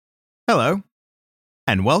Hello,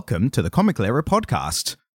 and welcome to the Comic Literate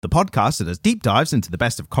podcast, the podcast that does deep dives into the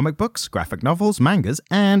best of comic books, graphic novels, mangas,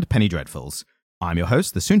 and penny dreadfuls. I'm your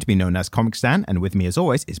host, the soon-to-be known as Comic Stan, and with me as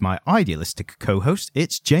always is my idealistic co-host,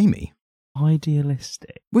 it's Jamie.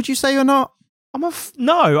 Idealistic? Would you say you're not?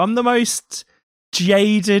 No, I'm the most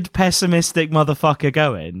jaded, pessimistic motherfucker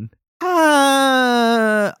going.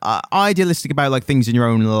 Idealistic about like things in your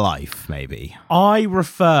own life, maybe. I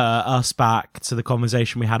refer us back to the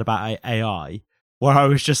conversation we had about AI, where I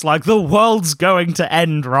was just like, the world's going to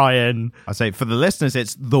end, Ryan. I say for the listeners,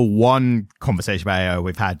 it's the one conversation about AI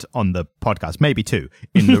we've had on the podcast, maybe two.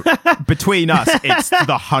 Between us, it's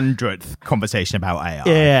the 100th conversation about AI.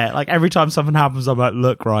 Yeah, like every time something happens, I'm like,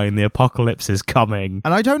 look, Ryan, the apocalypse is coming.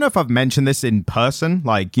 And I don't know if I've mentioned this in person,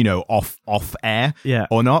 like, you know, off air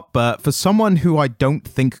or not, but for someone who I don't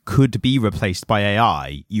think could be replaced by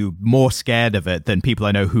AI, you're more scared of it than people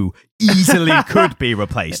I know who easily could be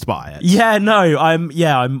replaced by it. Yeah, no,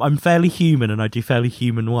 I'm fairly human and I do fairly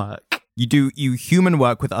human work. You human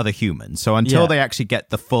work with other humans. So until they actually get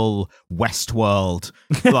the full Westworld,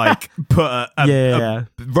 like put a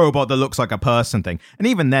robot that looks like a person thing. And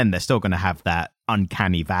even then, they're still going to have that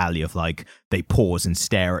uncanny valley of like, they pause and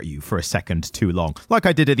stare at you for a second too long. Like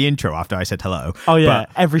I did at the intro after I said hello. Oh yeah,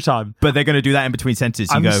 every time. But they're going to do that in between sentences.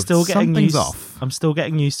 Something's off. I'm still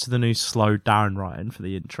getting used to the new slowed down Ryan for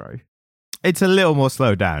the intro. It's a little more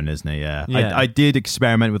slowed down, isn't it? Yeah. I did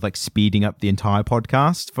experiment with like speeding up the entire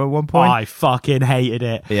podcast for one point. I fucking hated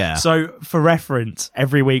it. Yeah. So for reference,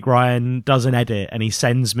 every week Ryan does an edit and he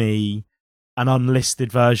sends me an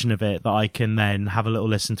unlisted version of it that I can then have a little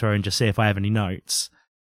listen through and just see if I have any notes.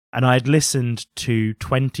 And I'd listened to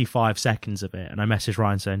 25 seconds of it and I messaged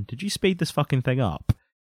Ryan saying, did you speed this fucking thing up?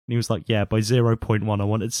 And he was like, yeah, by 0.1. I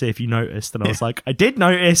wanted to see if you noticed. And I was like, I did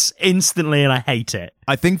notice instantly and I hate it.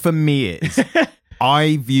 I think for me it's,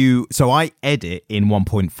 I edit in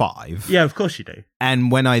 1.5. Yeah, of course you do.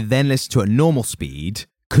 And when I then listen to a normal speed,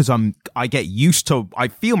 because I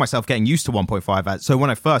feel myself getting used to 1.5. So when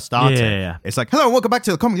I first started, it's like, hello, welcome back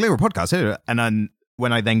to the Comic Literate podcast. And then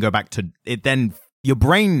when I then go back to it, then your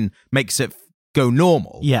brain makes it go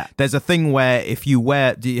normal. Yeah. There's a thing where if you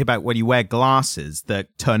wear glasses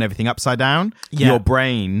that turn everything upside down, your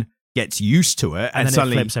brain gets used to it and then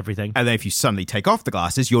suddenly it flips everything. And then if you suddenly take off the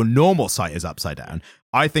glasses, your normal sight is upside down.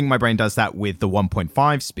 I think my brain does that with the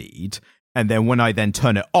 1.5 speed. And then when I then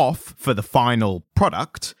turn it off for the final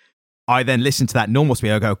product, I then listen to that normal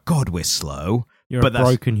speed. I go, God, we're slow. You're a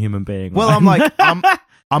broken human being. Well, I'm like,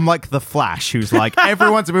 I'm like the Flash, who's like,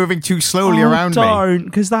 everyone's moving too slowly around me. Don't,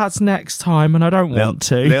 because that's next time, and I don't want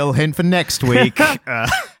to. Little hint for next week.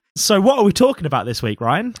 So what are we talking about this week,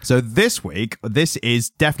 Ryan? So this week, this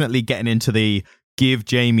is definitely getting into the give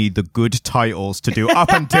Jamie the good titles to do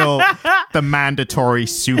up until the mandatory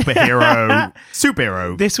superhero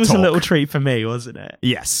This was talk. A little treat for me, wasn't it?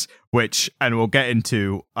 Yes, and we'll get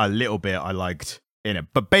into a little bit I liked in it.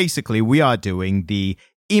 But basically, we are doing the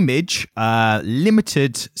Image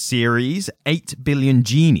limited series 8 Billion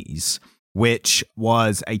Genies, which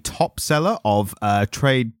was a top seller of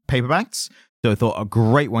trade paperbacks. So I thought a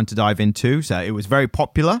great one to dive into. So it was very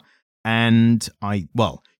popular, and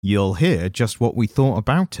you'll hear just what we thought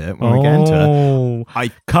about it when we get into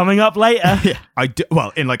it. Coming up later.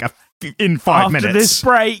 In 5 minutes. After this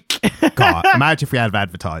break. God, imagine if we had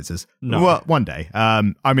advertisers. No. Well, one day.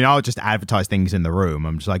 I'll just advertise things in the room.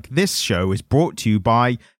 I'm just like, this show is brought to you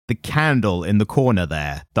by the candle in the corner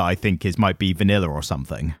there that I think might be vanilla or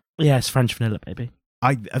something. Yeah, it's French vanilla, baby.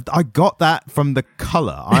 I got that from the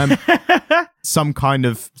colour. I'm some kind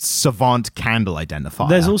of savant candle identifier.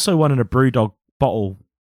 There's also one in a Brewdog bottle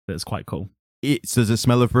that's quite cool. Does it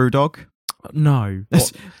smell of Brewdog? No.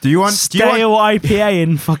 Do you want stale IPA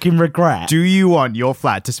and fucking regret? Do you want your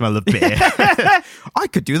flat to smell of beer? I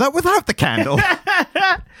could do that without the candle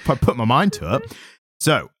if I put my mind to it.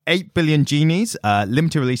 So, 8 Billion Genies,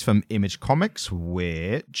 limited release from Image Comics,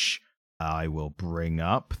 which I will bring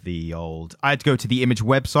up I had to go to the Image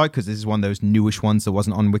website because this is one of those newish ones that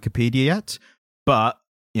wasn't on Wikipedia yet. But,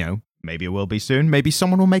 maybe it will be soon. Maybe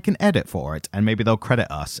someone will make an edit for it, and maybe they'll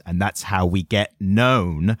credit us, and that's how we get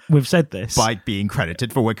known. We've said this. By being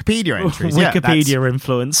credited for Wikipedia entries. Wikipedia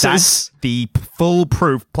influencers. That's the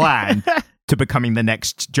foolproof plan to becoming the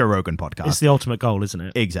next Joe Rogan podcast. It's the ultimate goal, isn't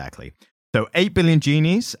it? Exactly. So 8 Billion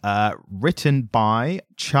Genies, written by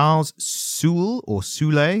Charles Soule, or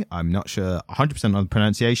Soule. I'm not sure 100% on the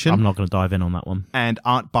pronunciation. I'm not going to dive in on that one. And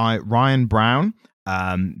art by Ryan Browne.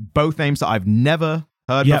 Both names that I've never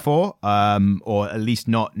heard before, or at least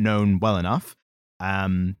not known well enough.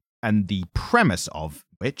 And the premise of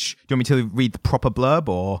which, do you want me to read the proper blurb,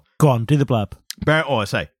 or? Go on, do the blurb.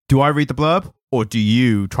 Do I read the blurb? Or do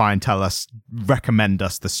you try and recommend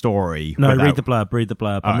us the story? No, read the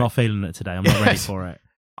blurb. I'm not feeling it today. I'm not ready for it.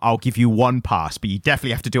 I'll give you one pass, but you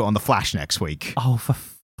definitely have to do it on the Flash next week. Oh, for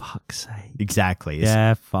fuck's sake. Exactly.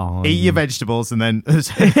 Yeah, fine. Eat your vegetables, and then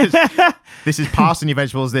this is passing your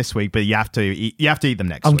vegetables this week, but you have to eat them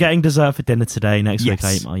next week. I'm getting dessert for dinner today. Next week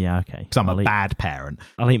I eat my... Yeah, okay. Because I'm a bad parent.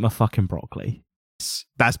 I'll eat my fucking broccoli.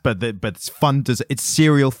 But it's fun. It's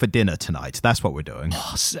cereal for dinner tonight. That's what we're doing.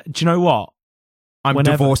 Oh, do you know what? I'm a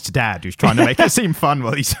divorced dad who's trying to make it seem fun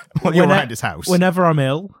while you're around his house. Whenever I'm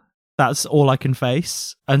ill, that's all I can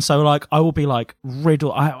face. And so, like, I will be, like,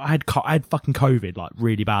 riddled. I had fucking COVID, like,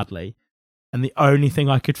 really badly. And the only thing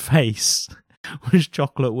I could face was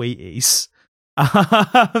chocolate Wheaties.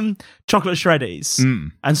 Chocolate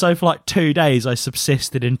Shreddies. And so for, like, 2 days, I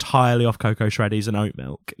subsisted entirely off Cocoa Shreddies and oat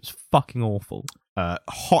milk. It was fucking awful.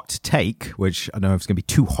 Hot take, which I don't know if it's going to be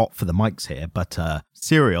too hot for the mics here, but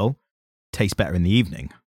cereal tastes better in the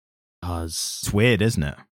evening. It's weird, isn't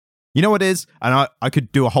it? You know what it is? And I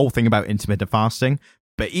could do a whole thing about intermittent fasting,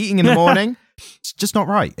 but eating in the morning, it's just not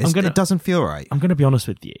right. It doesn't feel right. I'm going to be honest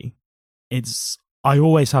with you. I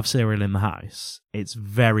always have cereal in the house. It's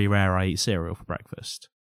very rare I eat cereal for breakfast.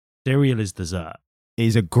 Cereal is dessert.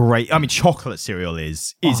 Chocolate cereal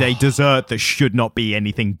is a dessert that should not be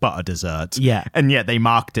anything but a dessert. Yeah. And yet they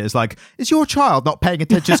market it as like, is your child not paying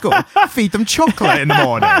attention to school? Feed them chocolate in the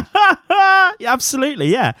morning. Absolutely,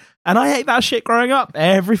 yeah. And I ate that shit growing up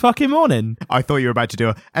every fucking morning. I thought you were about to do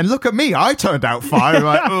it. And look at me, I turned out fine.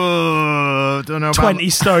 Like, oh, don't know about 20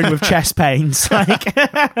 stone with chest pains. Like,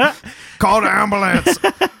 call the ambulance.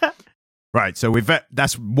 Right, so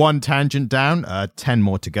that's one tangent down, 10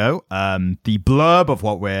 more to go. The blurb of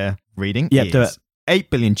what we're reading is do it. 8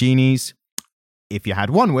 billion genies. If you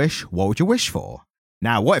had one wish, what would you wish for?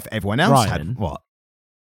 Now, what if everyone else had what?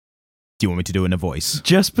 Do you want me to do it in a voice?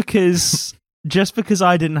 Just because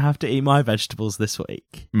I didn't have to eat my vegetables this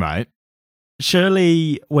week. Right.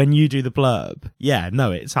 Surely when you do the blurb,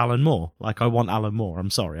 it's Alan Moore. Like, I want Alan Moore. I'm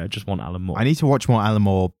sorry, I just want Alan Moore. I need to watch more Alan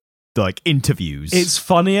Moore, like, interviews. It's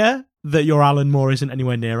funnier that your Alan Moore isn't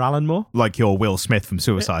anywhere near Alan Moore. Like your Will Smith from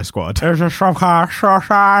Suicide Squad.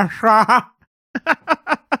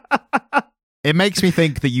 It makes me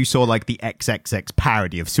think that you saw like the XXX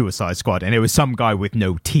parody of Suicide Squad and it was some guy with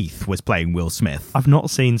no teeth was playing Will Smith. I've not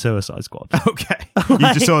seen Suicide Squad. Okay. You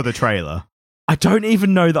just saw the trailer. I don't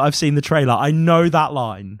even know that I've seen the trailer. I know that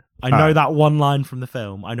line. I know that one line from the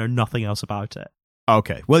film. I know nothing else about it.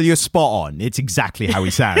 Okay. Well, you're spot on. It's exactly how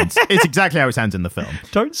he sounds. It's exactly how he sounds in the film.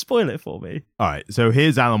 Don't spoil it for me. All right. So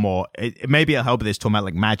here's Alan Moore. Maybe it'll help with this talking about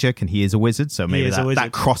like magic and he is a wizard. So maybe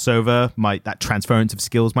that crossover, that transference of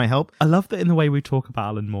skills might help. I love that in the way we talk about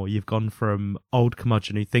Alan Moore, you've gone from old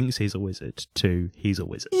curmudgeon who thinks he's a wizard to he's a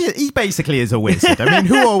wizard. Yeah, he basically is a wizard. I mean,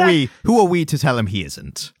 who are we to tell him he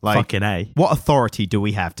isn't? Like, fucking A. What authority do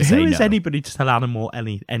we have to say no? Who is anybody to tell Alan Moore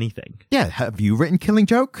anything? Yeah. Have you written Killing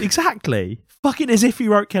Joke? Exactly. Fucking as if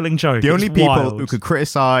you wrote Killing Joke. The only people who could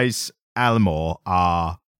criticize Alan Moore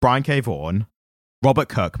are Brian K. Vaughan, Robert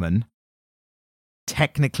Kirkman,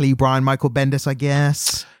 technically Brian Michael Bendis, I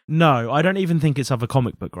guess. No, I don't even think it's other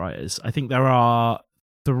comic book writers. I think there are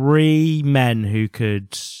 3 men who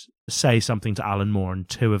could say something to Alan Moore and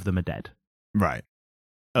 2 of them are dead. Right.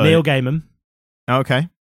 Neil Gaiman. Okay.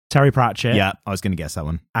 Terry Pratchett. Yeah, I was going to guess that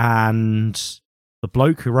one. And the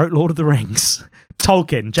bloke who wrote Lord of the Rings.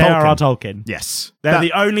 Tolkien. J.R.R. Tolkien. Yes. They're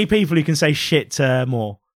the only people who can say shit to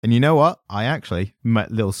Moore. And you know what? I actually,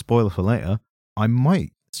 little spoiler for later, I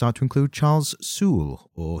might start to include Charles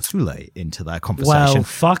Soule into that conversation. Well,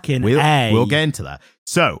 fucking A. We'll get into that.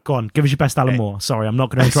 So. Go on, give us your best Alan Moore. Sorry, I'm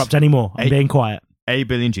not going to interrupt anymore. I'm being quiet. 8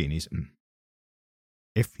 billion genies.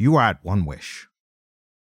 If you had one wish,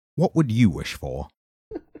 what would you wish for?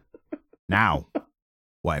 Now,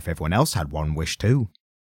 what if everyone else had one wish too?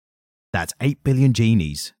 That's 8 billion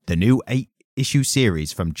genies, the new 8-issue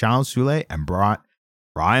series from Charles Soule and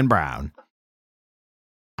Brian Browne.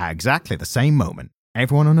 At exactly the same moment,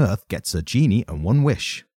 everyone on Earth gets a genie and one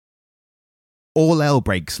wish. All hell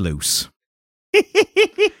breaks loose.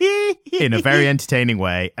 In a very entertaining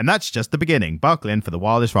way, and that's just the beginning. Buckle in for the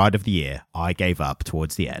wildest ride of the year. I gave up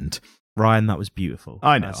towards the end. Ryan, that was beautiful.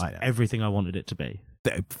 I know. Everything I wanted it to be.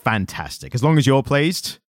 Fantastic. As long as you're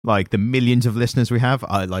pleased, like the millions of listeners we have,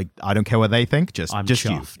 I don't care what they think, just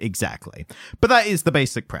chuffed. You. Exactly. But that is the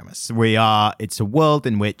basic premise. It's a world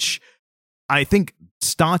in which I think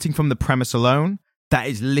starting from the premise alone, that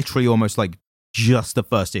is literally almost like just the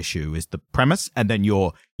first issue is the premise, and then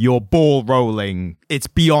your ball rolling. It's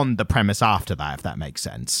beyond the premise after that, if that makes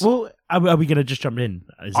sense. Well, are we going to just jump in?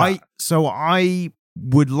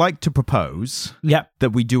 would like to propose Yep.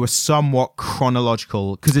 that we do a somewhat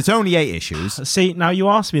chronological, because it's only 8 issues. See, now you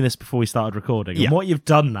asked me this before we started recording, Yeah. and what you've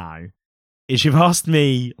done now is you've asked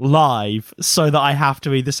me live so that I have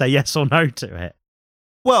to either say yes or no to it.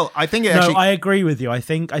 Well, I think it No, actually... I agree with you. I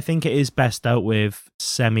think it is best dealt with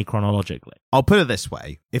semi-chronologically. I'll put it this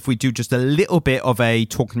way. If we do just a little bit of a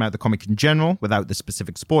talking about the comic in general without the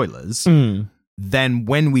specific spoilers, then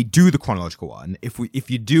when we do the chronological one,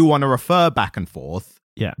 if you do want to refer back and forth,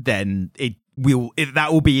 then that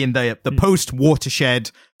will be in the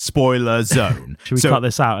post-watershed spoiler zone. Should we cut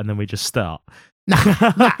this out and then we just start?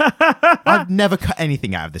 I've never cut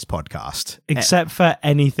anything out of this podcast. Except for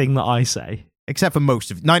anything that I say. Except for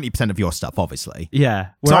 90% of your stuff, obviously. Yeah.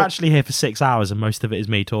 We're actually here for 6 hours and most of it is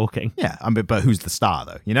me talking. Yeah, but who's the star,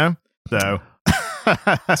 though, you know? So...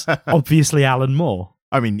 Obviously Alan Moore.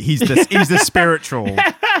 I mean, he's the spiritual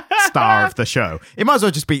star of the show. We might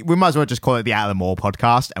as well just call it the Alan Moore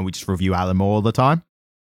podcast and we just review Alan Moore all the time.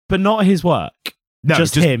 But not his work. No,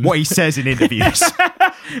 just him. What he says in interviews.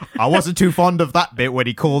 I wasn't too fond of that bit when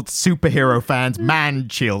he called superhero fans man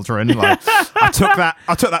children. Like, I took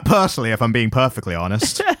that personally, if I'm being perfectly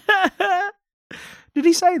honest. Did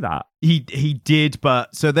he say that? He did,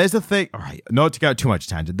 but so there's a thing. All right, not to go too much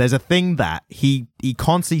tangent. There's a thing that he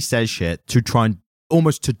constantly says shit to try and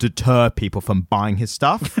almost to deter people from buying his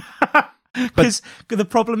stuff. Because the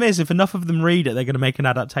problem is, if enough of them read it, they're going to make an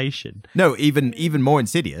adaptation. No, even more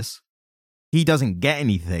insidious. He doesn't get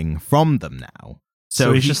anything from them now.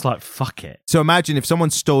 So he's just like, fuck it. So imagine if someone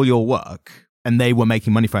stole your work and they were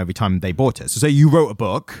making money for every time they bought it. So say you wrote a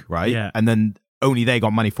book, right? Yeah. And then only they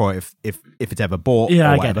got money for it if it's ever bought. Yeah,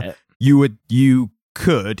 or I whatever. get it. You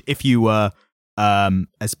could, if you were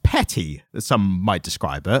as petty as some might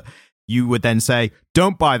describe it, you would then say,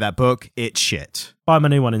 don't buy that book, it's shit. Buy my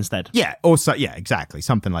new one instead. Yeah, also, yeah, exactly,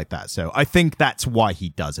 something like that. So I think that's why he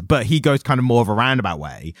does it. But he goes kind of more of a roundabout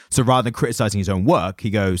way. So rather than criticizing his own work,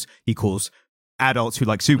 he calls adults who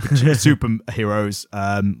like superheroes,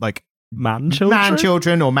 like man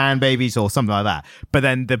children or man babies or something like that. But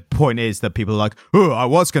then the point is that people are like, oh, I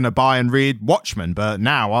was going to buy and read Watchmen, but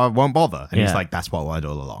now I won't bother. And he's like, that's what I wanted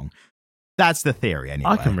all along. That's the theory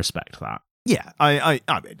anyway. I can respect that. Yeah, I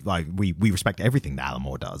mean, like we respect everything that Alan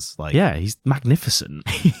Moore does. Like, yeah, he's magnificent.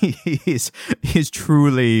 He's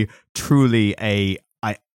truly a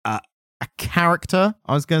character.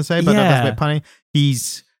 I was going to say, but that's a bit punny.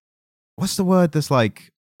 He's what's the word that's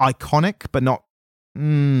like iconic, but not. I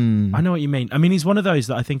know what you mean. I mean, he's one of those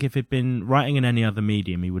that I think if he'd been writing in any other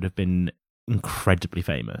medium, he would have been incredibly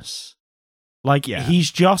famous. Like, he's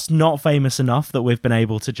just not famous enough that we've been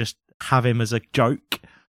able to just have him as a joke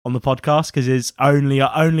on the podcast, because it's only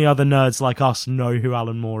other nerds like us know who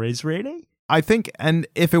Alan Moore is, really. I think, and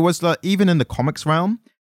if it was like, even in the comics realm,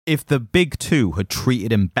 if the big two had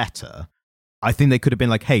treated him better, I think they could have been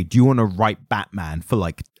like, hey, do you want to write Batman for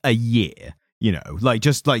like a year? You know, like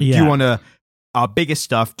just like, do you want to, our biggest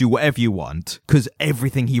stuff, do whatever you want, because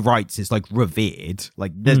everything he writes is like revered.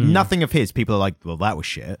 Like there's nothing of his people are like, well, that was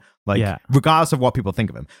shit. Like regardless of what people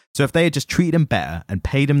think of him. So if they had just treated him better and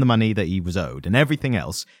paid him the money that he was owed and everything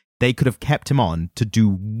else, they could have kept him on to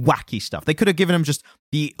do wacky stuff. They could have given him just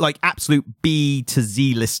the like absolute B to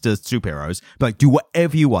Z list of superheroes, but like do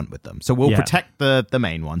whatever you want with them. So we'll protect the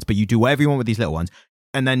main ones, but you do whatever you want with these little ones.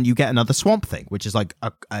 And then you get another Swamp Thing, which is like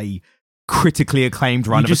a critically acclaimed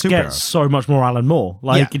run of a superhero. You just get so much more Alan Moore.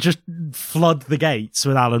 Like, you just flood the gates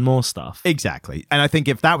with Alan Moore stuff. Exactly. And I think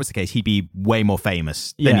if that was the case, he'd be way more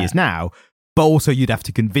famous than he is now. But also you'd have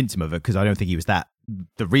to convince him of it, because I don't think he was that.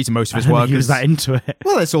 The reason most of his work he was that into it.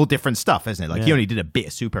 Well, it's all different stuff, isn't it? Like he only did a bit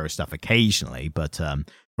of superhero stuff occasionally, but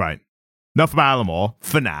right. Enough about Alan Moore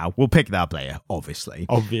for now. We'll pick that up later, obviously.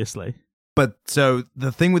 But so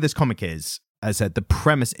the thing with this comic is, as I said, the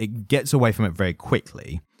premise, it gets away from it very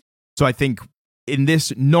quickly. So I think in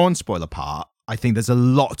this non-spoiler part, I think there's a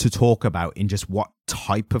lot to talk about in just what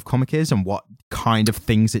type of comic is and what kind of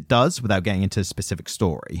things it does without getting into a specific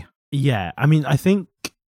story. Yeah, I mean, I think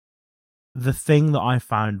the thing that I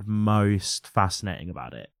found most fascinating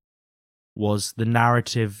about it was the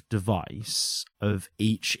narrative device of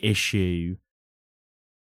each issue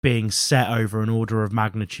being set over an order of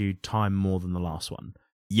magnitude time more than the last one.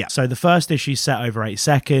 Yeah. So the first issue set over 8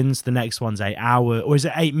 seconds, the next one's 8 hours, or is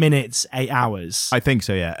it 8 minutes, 8 hours? I think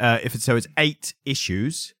so, yeah. It's 8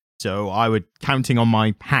 issues. So I would, counting on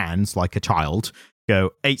my hands like a child,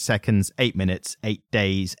 go 8 seconds, 8 minutes, 8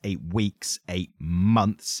 days, 8 weeks, 8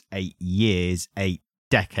 months, 8 years, 8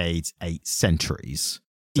 decades, 8 centuries.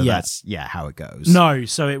 So that's how it goes. No,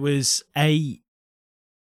 so it was 8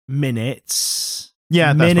 minutes.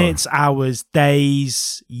 Yeah, minutes, hours,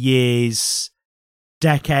 days, years,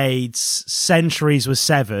 decades, centuries was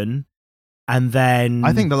 7, and then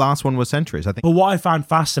I think the last one was centuries. I think. But what I found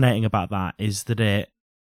fascinating about that is that it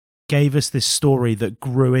gave us this story that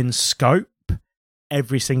grew in scope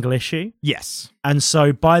every single issue. Yes. And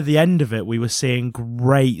so by the end of it, we were seeing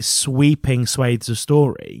great sweeping swathes of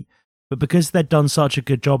story. But because they'd done such a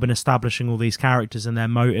good job in establishing all these characters and their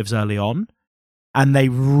motives early on, and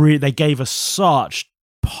they gave us such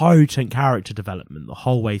potent character development the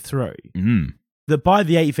whole way through, that by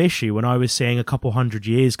the 8th issue, when I was seeing a couple hundred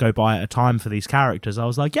years go by at a time for these characters, I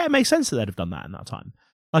was like, yeah, it makes sense that they'd have done that in that time.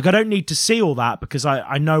 Like, I don't need to see all that because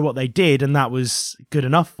I know what they did, and that was good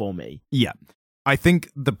enough for me. Yeah. I think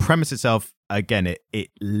the premise itself, again, it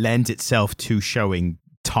lends itself to showing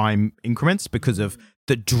time increments because of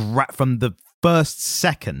from the first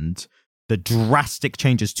second, the drastic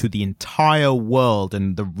changes to the entire world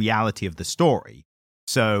and the reality of the story.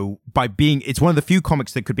 So it's one of the few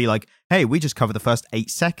comics that could be like, hey, we just cover the first 8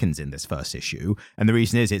 seconds in this first issue. And the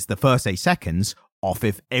reason is it's the first 8 seconds off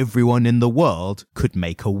if everyone in the world could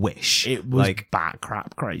make a wish. It was like bat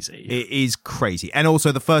crap crazy. It is crazy. And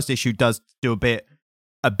also the first issue does do a bit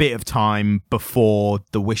of time before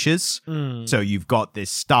the wishes. So you've got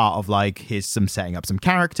this start of like, here's some setting up some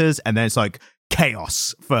characters, and then it's like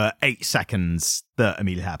chaos for 8 seconds that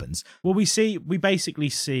immediately happens. Well, we basically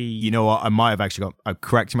see... You know what? I might have actually I'm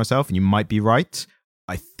correcting myself, and you might be right.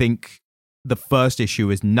 I think the first issue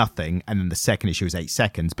is nothing, and then the second issue is 8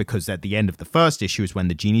 seconds, because at the end of the first issue is when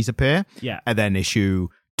the genies appear. Yeah. And then issue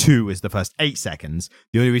 2 is the first 8 seconds.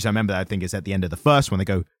 The only reason I remember that, I think, is at the end of the first one, they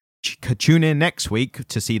go, tune in next week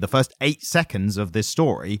to see the first 8 seconds of this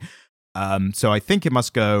story. So I think it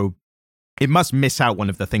must miss out one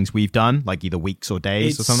of the things we've done, like either weeks or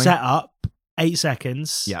days or something. Set up 8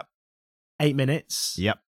 seconds. Yep. 8 minutes.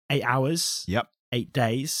 Yep. 8 hours. Yep. 8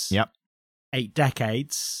 days. Yep. 8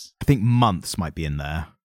 decades. I think months might be in there.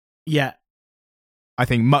 Yeah. I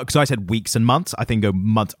think, because I said weeks and months, I think a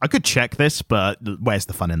month. I could check this, but where's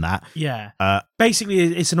the fun in that? Yeah. Basically,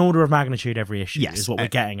 it's an order of magnitude every issue, is what we're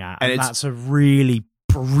getting at. And that's a really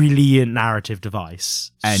brilliant narrative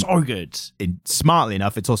device. And so good. Smartly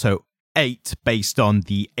enough, it's also 8 based on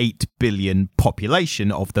the 8 billion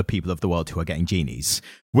population of the people of the world who are getting genies,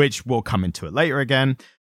 which we'll come into it later again.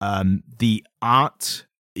 The art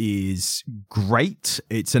is great.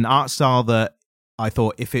 It's an art style that I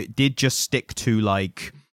thought if it did just stick to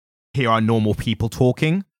like, here are normal people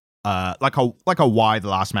talking, like a Why the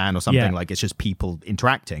Last Man or something, like it's just people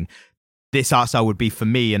interacting, this art style would be for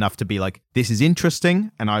me enough to be like, this is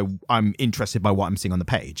interesting, and I'm interested by what I'm seeing on the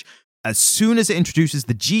page. As soon as it introduces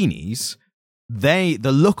the genies, the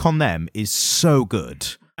look on them is so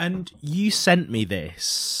good. And you sent me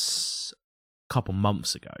this a couple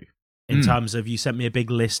months ago, in terms of, you sent me a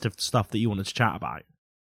big list of stuff that you wanted to chat about.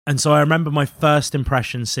 And so I remember my first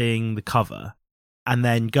impression seeing the cover, and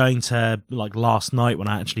then going to like last night when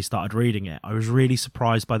I actually started reading it, I was really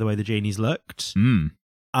surprised by the way the genies looked.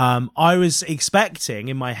 I was expecting,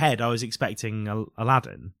 in my head,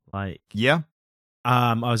 Aladdin. Like, yeah.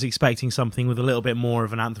 I was expecting something with a little bit more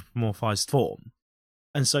of an anthropomorphized form.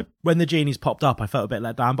 And so when the genies popped up, I felt a bit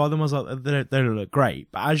let down by them. I was like, they don't look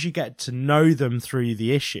great. But as you get to know them through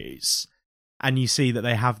the issues, and you see that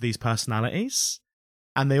they have these personalities,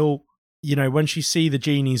 and they all, you know, once you see the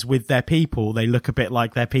genies with their people, they look a bit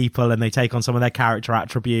like their people, and they take on some of their character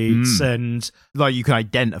attributes, and like you can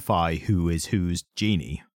identify who is whose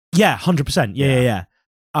genie. Yeah, 100%. Yeah.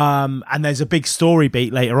 And there's a big story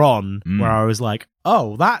beat later on where I was like,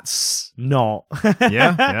 oh, that's not.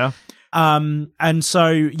 Yeah. And so,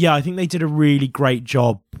 yeah, I think they did a really great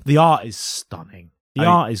job. The art is stunning. The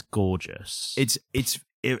art is gorgeous.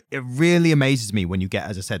 It really amazes me when you get,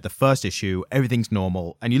 as I said, the first issue, everything's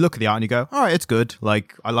normal, and you look at the art and you go, all right, it's good.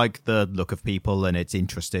 Like, I like the look of people, and it's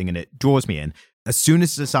interesting, and it draws me in. As soon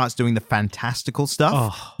as it starts doing the fantastical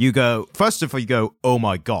stuff, you go, first of all, you go, oh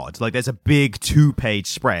my God. Like, there's a big 2-page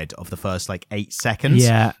spread of the first, 8 seconds.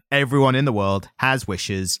 Yeah. Everyone in the world has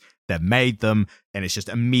wishes. They've made them, and it's just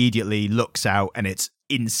immediately looks out, and it's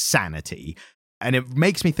insanity. And it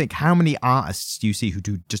makes me think, how many artists do you see who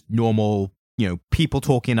do just normal, people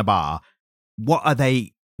talking in a bar? What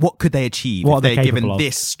could they achieve if they're given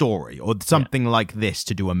this story or something like this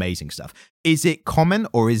to do amazing stuff? Is it common,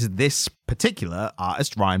 or is this particular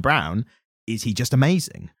artist, Ryan Browne, is he just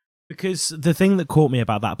amazing? Because the thing that caught me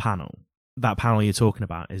about that panel you're talking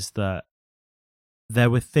about, is that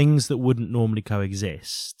there were things that wouldn't normally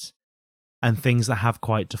coexist and things that have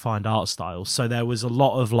quite defined art styles. So there was a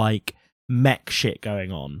lot of mech shit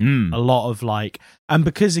going on. A lot of and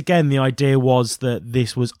because again, the idea was that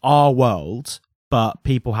this was our world, but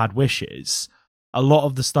people had wishes. a lot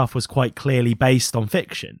of the stuff was quite clearly based on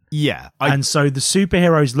fiction. Yeah. And so the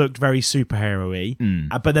superheroes looked very superhero-y,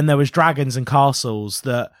 but then there was dragons and castles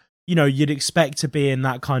that, you know, you'd expect to be in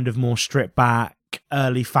that kind of more stripped back,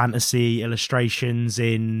 early fantasy illustrations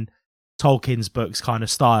in Tolkien's books kind of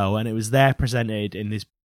style. And it was there presented in this,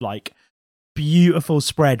 like, beautiful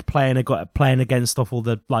spread playing against off all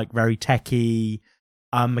the, like, very techie,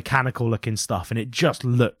 mechanical looking stuff. And it just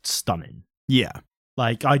looked stunning. Yeah.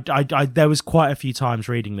 Like, I there was quite a few times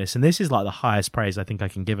reading this, and this is like the highest praise I think I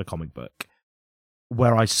can give a comic book,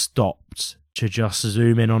 where I stopped to just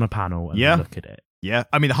zoom in on a panel and look at it. Yeah.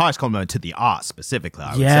 I mean, the highest compliment to the art specifically,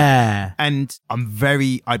 I would say. And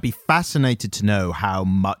I'd be fascinated to know how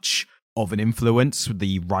much of an influence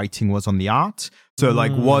the writing was on the art. So,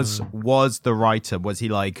 like, was the writer, was he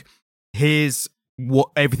like, here's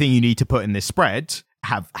everything you need to put in this spread,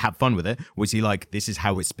 have fun with it? Was he like, this is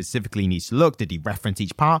how it specifically needs to look? Did he reference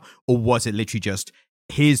each part? Or was it literally just,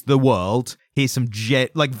 here's the world, here's some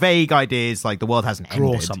like vague ideas, like the world hasn't ended.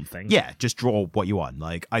 Draw something. Yeah, just draw what you want.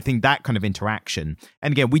 Like, I think that kind of interaction,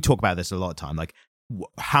 and again, we talk about this a lot of time, like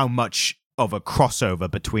how much of a crossover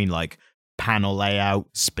between like panel layout,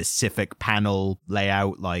 specific panel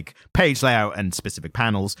layout, like page layout and specific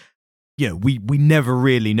panels. You know, we never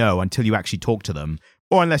really know until you actually talk to them.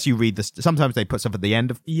 Or unless you read this, sometimes they put stuff at the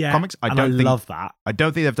end of comics. I love that. I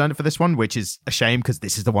don't think they've done it for this one, which is a shame because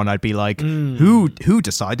this is the one I'd be like, who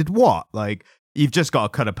decided what? Like, you've just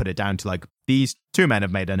got to kind of put it down to like, these two men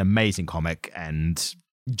have made an amazing comic and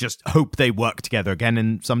just hope they work together again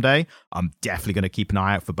in someday. I'm definitely going to keep an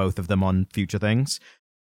eye out for both of them on future things.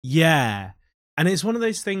 Yeah. And it's one of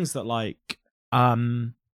those things that, like,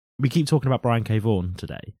 we keep talking about Brian K. Vaughan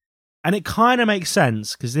today. And it kind of makes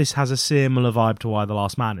sense because this has a similar vibe to Y: The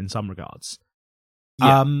Last Man in some regards.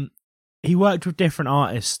 Yeah. He worked with different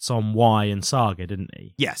artists on Y and Saga, didn't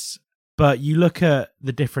he? Yes. But you look at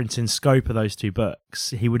the difference in scope of those two books,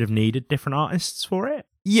 he would have needed different artists for it.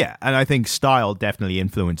 Yeah, and I think style definitely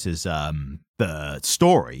influences the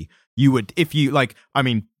story. You would, if you, like, I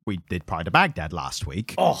mean, we did Pride of Baghdad last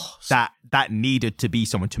week. Oh. That needed to be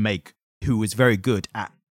someone to make who was very good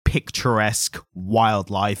at picturesque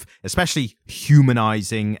wildlife, especially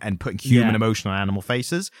humanizing and putting human emotion on animal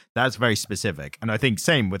faces. That's very specific. And I think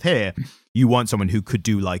same with here, you want someone who could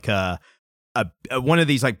do like a one of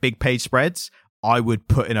these like big page spreads. I would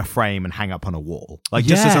put in a frame and hang up on a wall, like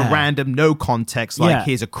just as a random, no context, like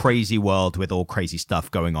here's a crazy world with all crazy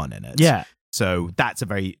stuff going on in it. Yeah. So that's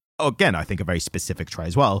again, I think a very specific try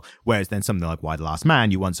as well. Whereas then something like Y: The Last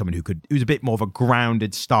Man, you want someone who's a bit more of a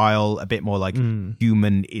grounded style, a bit more like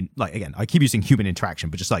human like, again, I keep using human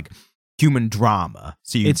interaction, but just like human drama.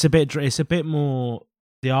 So it's a bit more,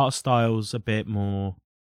 the art style's a bit more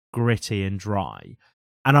gritty and dry.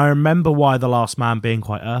 And I remember Y: The Last Man being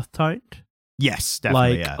quite earth toned. Yes,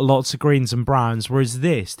 definitely. Like lots of greens and browns. Whereas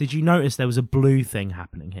this, did you notice there was a blue thing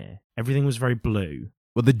happening here? Everything was very blue.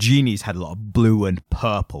 Well, the genies had a lot of blue and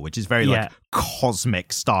purple, which is very like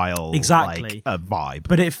cosmic style, exactly, like a vibe.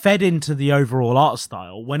 But it fed into the overall art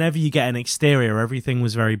style. Whenever you get an exterior, everything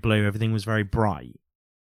was very blue, everything was very bright,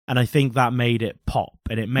 and I think that made it pop,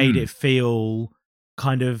 and it made it feel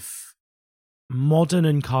kind of modern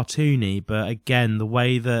and cartoony. But again, the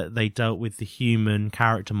way that they dealt with the human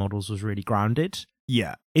character models was really grounded.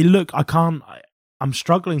 Yeah, I'm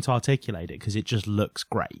struggling to articulate it because it just looks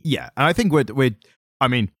great. Yeah, and I think I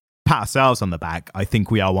mean, pat ourselves on the back. I think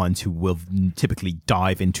we are ones who will typically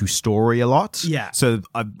dive into story a lot. Yeah. So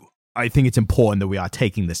I think it's important that we are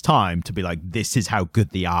taking this time to be like, this is how good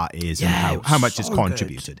the art is and how much is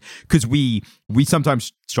contributed. Because we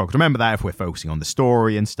sometimes struggle to remember that if we're focusing on the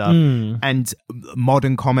story and stuff. And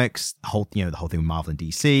modern comics, the whole thing with Marvel and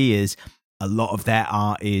DC is a lot of their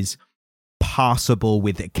art is passable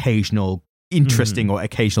with occasional interesting or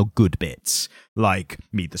occasional good bits, like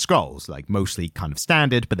Meet the Skrulls, like mostly kind of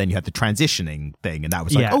standard, but then you had the transitioning thing, and that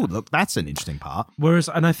was like, oh, look, that's an interesting part. Whereas,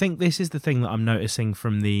 and I think this is the thing that I'm noticing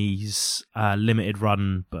from these limited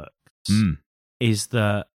run books, is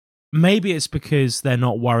that maybe it's because they're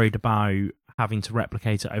not worried about having to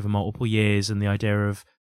replicate it over multiple years, and the idea of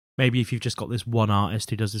maybe if you've just got this one artist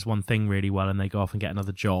who does this one thing really well and they go off and get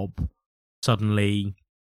another job, suddenly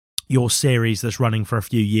your series that's running for a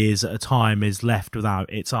few years at a time is left without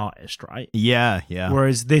its artist, right? Yeah.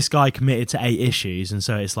 Whereas this guy committed to 8 issues, and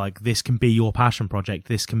so it's like, this can be your passion project.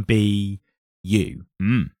 This can be you.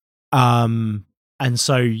 And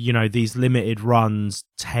so, these limited runs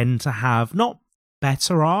tend to have not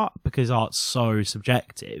better art, because art's so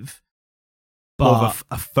subjective, but more of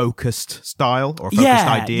a focused style or a focused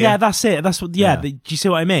idea. Yeah, that's it. That's what. Yeah, do you see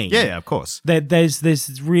what I mean? Yeah, of course.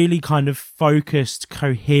 There's really kind of focused,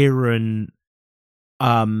 coherent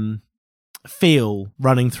feel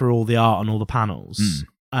running through all the art and all the panels.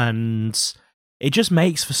 And it just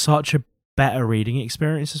makes for such a better reading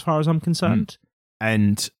experience as far as I'm concerned.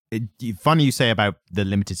 And funny you say about the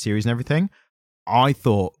limited series and everything. I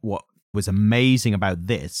thought what was amazing about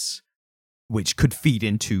this, which could feed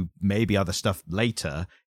into maybe other stuff later,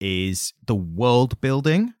 is the world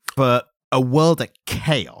building. For a world at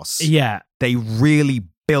Chaos, Yeah. they really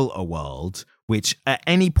built a world which at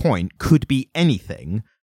any point could be anything.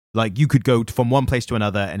 Like, you could go from one place to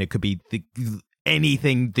another and it could be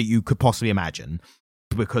anything that you could possibly imagine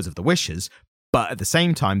because of the wishes. But at the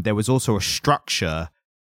same time, there was also a structure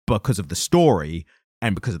because of the story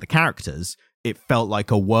and because of the characters. It felt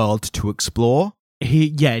like a world to explore.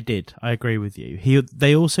 Yeah, it did. I agree with you.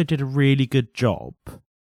 They also did a really good job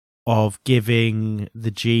of giving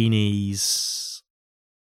the genies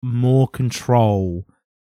more control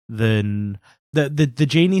than the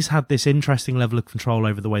genies had this interesting level of control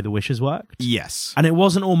over the way the wishes worked. Yes. And it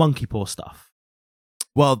wasn't all monkey paw stuff.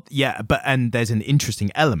 Well, yeah, and there's an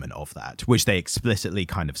interesting element of that, which they explicitly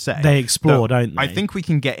kind of say. They explore, don't they? I think we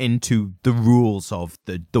can get into the rules of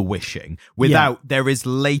the wishing without, there is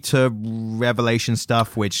later revelation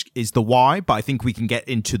stuff, which is the why, but I think we can get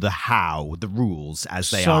into the how, the rules as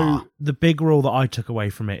they are. So the big rule that I took away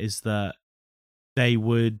from it is that they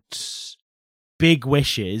would big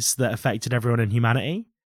wishes that affected everyone in humanity,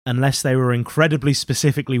 unless they were incredibly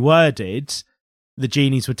specifically worded, the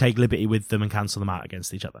genies would take liberty with them and cancel them out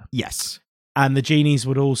against each other. Yes. And the genies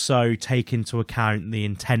would also take into account the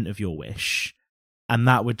intent of your wish, and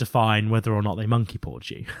that would define whether or not they monkey pawed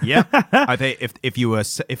you. Yeah. I think if it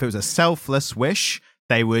was a selfless wish,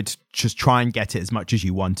 they would just try and get it as much as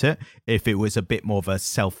you want it. If it was a bit more of a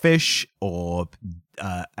selfish or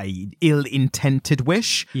a ill-intended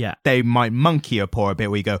wish, they might monkey a paw a bit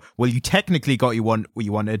where you go, well, you technically got what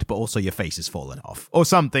you wanted, but also your face has fallen off, or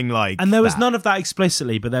something like that. And there was none of that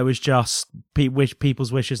explicitly, but there was just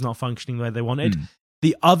people's wishes not functioning the way they wanted.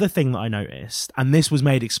 The other thing that I noticed, and this was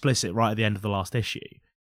made explicit right at the end of the last issue,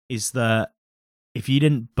 is that if you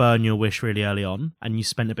didn't burn your wish really early on and you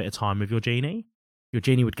spent a bit of time with your genie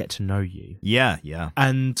would get to know you. Yeah, yeah.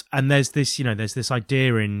 And there's this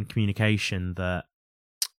idea in communication that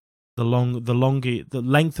the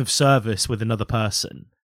length of service with another person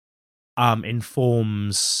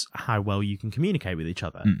informs how well you can communicate with each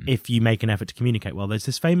other if you make an effort to communicate well. There's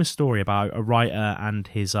this famous story about a writer and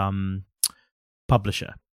his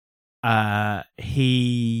publisher.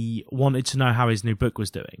 He wanted to know how his new book was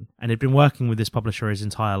doing, and had been working with this publisher his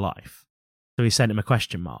entire life. So he sent him a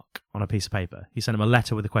question mark on a piece of paper. He sent him a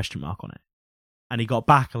letter with a question mark on it. And he got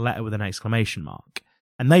back a letter with an exclamation mark.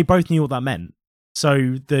 And they both knew what that meant.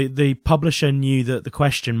 So the publisher knew that the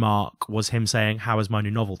question mark was him saying, how has my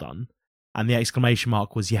new novel done? And the exclamation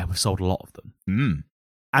mark was, yeah, we've sold a lot of them.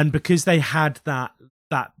 And because they had that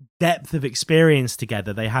depth of experience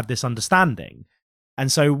together, they had this understanding.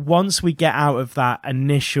 And so once we get out of that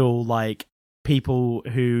initial, like, people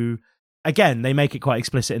who, again, they make it quite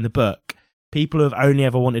explicit in the book, people who have only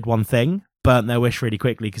ever wanted one thing burnt their wish really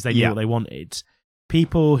quickly because they knew what they wanted.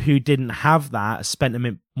 People who didn't have that spent a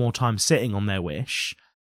bit more time sitting on their wish.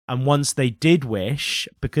 And once they did wish,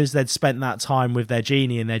 because they'd spent that time with their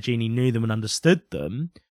genie and their genie knew them and understood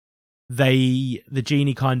them, the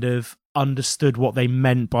genie kind of understood what they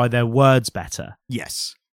meant by their words better.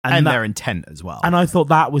 Yes. And their intent as well. And I thought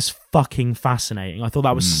that was fucking fascinating. I thought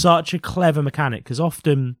that was such a clever mechanic, because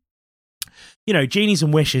often, you know, genies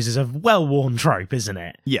and wishes is a well-worn trope, isn't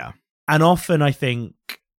it? Yeah. And often I think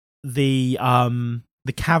the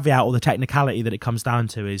caveat or the technicality that it comes down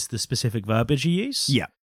to is the specific verbiage you use. Yeah.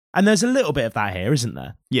 And there's a little bit of that here, isn't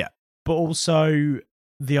there? Yeah. But also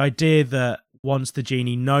the idea that once the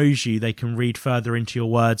genie knows you, they can read further into your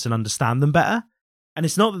words and understand them better. And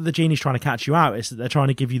it's not that the genie's trying to catch you out, it's that they're trying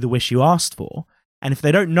to give you the wish you asked for. And if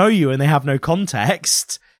they don't know you and they have no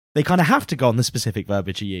context, they kind of have to go on the specific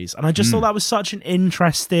verbiage you use. And I just thought that was such an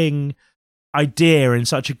interesting idea and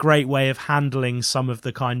such a great way of handling some of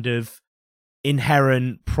the kind of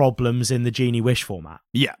inherent problems in the genie wish format.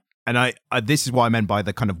 Yeah. And I this is what I meant by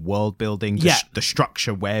the kind of world building, the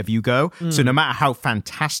structure wherever you go. So no matter how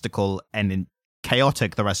fantastical and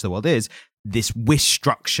chaotic the rest of the world is, this wish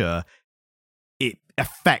structure, it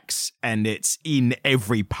affects and it's in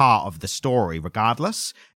every part of the story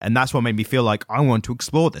regardless. And that's what made me feel like I want to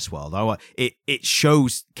explore this world. It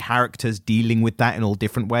shows characters dealing with that in all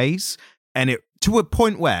different ways. And it to a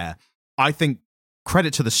point where I think,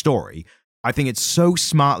 credit to the story, I think it's so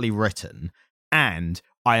smartly written, and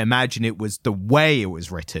I imagine it was the way it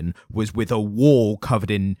was written was with a wall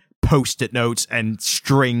covered in post-it notes and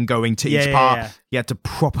string going to each part. Yeah. You had to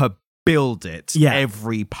proper build it,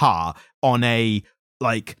 every part on a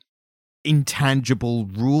like intangible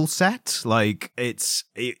rule set. Like it's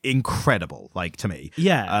incredible, like to me.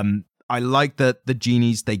 I like that the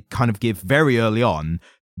genies, they kind of give very early on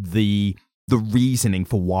the reasoning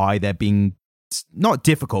for why they're being not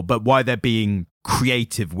difficult, but why they're being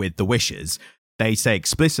creative with the wishes. They say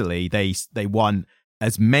explicitly they want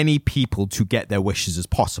as many people to get their wishes as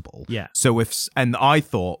possible. So and I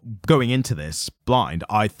thought going into this blind,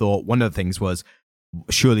 I thought one of the things was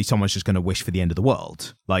surely someone's just going to wish for the end of the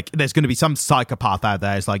world. Like there's going to be some psychopath out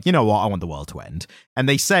there. It's like, you know what? I want the world to end. And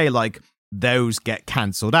they say like those get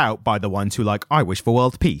cancelled out by the ones who like, I wish for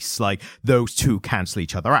world peace. Like those two cancel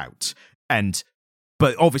each other out.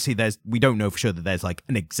 But obviously we don't know for sure that there's like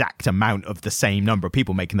an exact amount of the same number of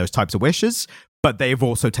people making those types of wishes. But they've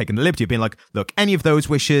also taken the liberty of being like, look, any of those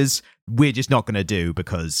wishes, we're just not going to do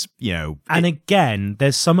because, you know. And again,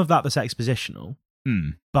 there's some of that that's expositional,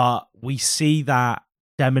 but we see that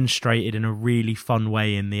demonstrated in a really fun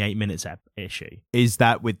way in the 8 minutes issue. Is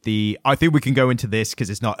that with I think we can go into this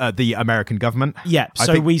because it's not the American government. Yeah,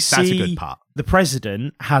 so we see that's a good part. The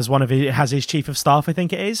president has has his chief of staff, I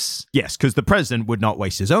think it is. Yes, because the president would not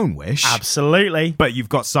waste his own wish. Absolutely. But he's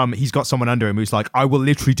got someone under him who's like, I will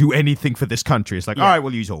literally do anything for this country. It's like, all right,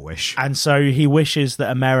 we'll use your wish. And so he wishes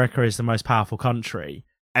that America is the most powerful country.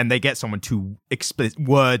 And they get someone to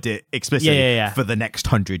word it explicitly for the next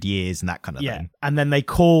 100 years and that kind of thing. And then they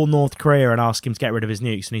call North Korea and ask him to get rid of his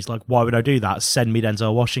nukes. And he's like, why would I do that? Send me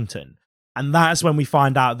Denzel Washington. And that's when we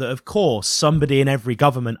find out that, of course, somebody in every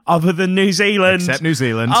government other than New Zealand. Except New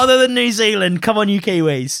Zealand. Other than New Zealand. Come on, you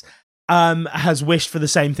Kiwis. Has wished for the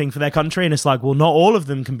same thing for their country. And it's like, well, not all of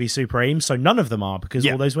them can be supreme. So none of them are because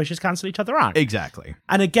all those wishes cancel each other out. Exactly.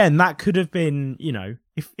 And again, that could have been, you know,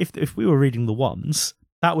 if we were reading the ones...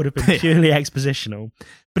 That would have been purely expositional.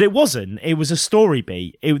 But it wasn't. It was a story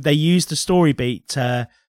beat. They used a story beat to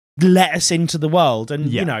let us into the world. And,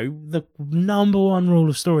 you know, the number one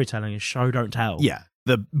rule of storytelling is show, don't tell. Yeah.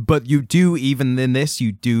 But you do, even in this,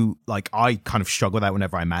 you do, like, I kind of struggle with that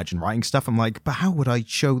whenever I imagine writing stuff. I'm like, but how would I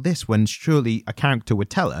show this when surely a character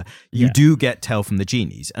would tell her? You do get tell from the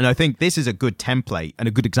genies. And I think this is a good template and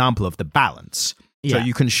a good example of the balance. So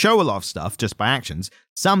you can show a lot of stuff just by actions.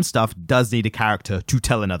 Some stuff does need a character to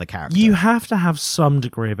tell another character. You have to have some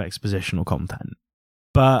degree of expositional content,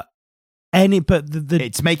 but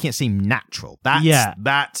it's making it seem natural.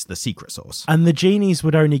 That's the secret sauce. And the genies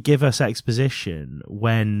would only give us exposition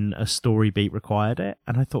when a story beat required it,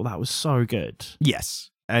 and I thought that was so good.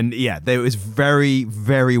 Yes. And there was very,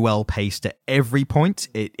 very well paced at every point.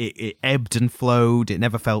 It ebbed and flowed. It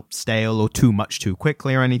never felt stale or too much too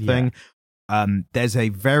quickly or anything. There's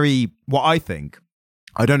what I think,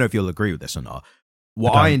 I don't know if you'll agree with this or not.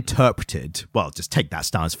 What I interpreted, well, just take that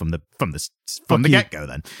stance from the get-go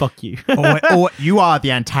then. Fuck you. or you are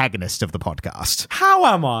the antagonist of the podcast. How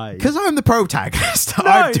am I? Because I'm the protagonist.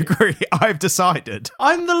 No. I've decided.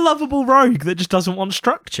 I'm the lovable rogue that just doesn't want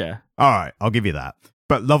structure. All right, I'll give you that.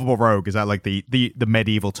 But lovable rogue, is that like the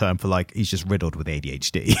medieval term for like he's just riddled with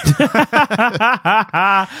ADHD?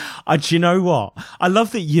 Do you know what? I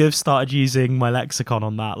love that you've started using my lexicon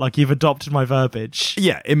on that. Like you've adopted my verbiage.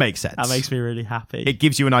 Yeah, it makes sense. That makes me really happy. It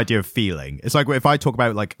gives you an idea of feeling. It's like if I talk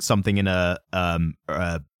about like something in a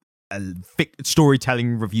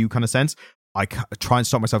storytelling review kind of sense, I try and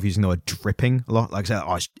stop myself using the word dripping a lot. Like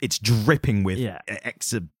I say, it's dripping with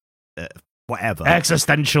whatever.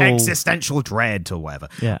 Existential dread or whatever.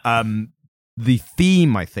 Yeah. The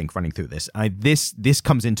theme, I think, running through this, this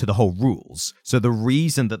comes into the whole rules. So the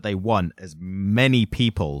reason that they want as many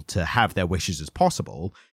people to have their wishes as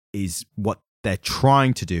possible is what they're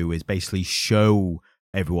trying to do is basically show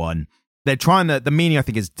everyone. They're trying to, the meaning I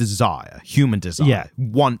think is desire, human desire,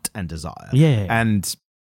 want and desire. Yeah. And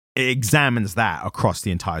it examines that across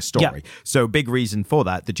the entire story. So big reason for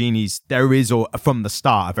that, the genies, there is from the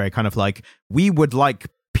start a very kind of like, we would like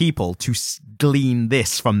people to glean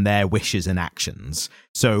this from their wishes and actions.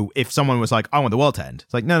 So if someone was like, I want the world to end,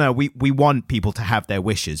 it's like, no, we want people to have their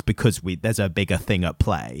wishes because there's a bigger thing at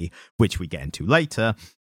play, which we get into later.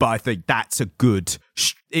 But I think that's a good,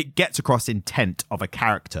 it gets across intent of a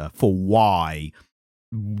character for why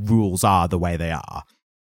rules are the way they are.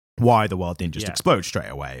 Why the world didn't just explode straight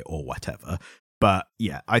away or whatever. But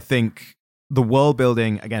yeah, I think the world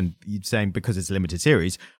building, again, you're saying because it's a limited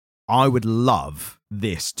series, I would love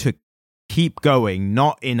this to keep going,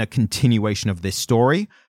 not in a continuation of this story,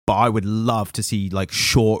 but I would love to see like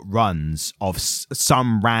short runs of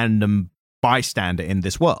some random bystander in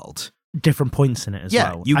this world. Different points in it as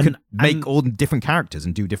well. You can make all different characters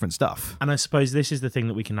and do different stuff. And I suppose this is the thing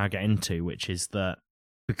that we can now get into, which is that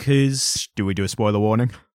because... Do we do a spoiler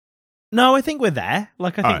warning? No, I think we're there.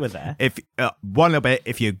 Like, I think Alright. we're there. If one little bit,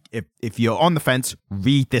 if you're on the fence,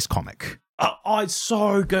 read this comic. Oh, it's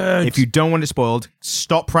so good. If you don't want it spoiled,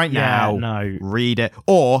 stop right now. No. Read it,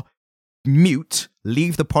 or mute.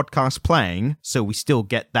 Leave the podcast playing, so we still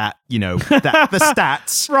get that. The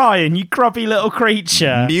stats. Ryan, you grubby little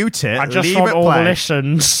creature. Mute it. I just leave want it all playing. the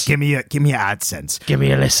listens. Give me a AdSense. Give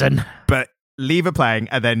me a listen. But leave it playing,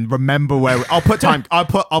 and then remember where I'll put time. I'll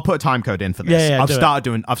put a time code in for this. Yeah, I've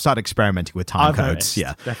started experimenting with time I've codes. noticed.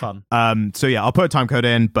 Yeah, They're fun. So yeah, I'll put a time code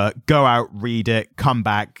in, but go out, read it, come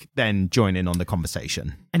back, then join in on the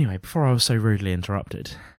conversation. Anyway, before I was so rudely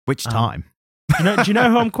interrupted, Which time? do you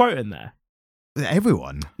know who I'm quoting there?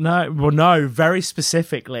 Everyone. No, very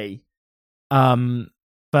specifically. So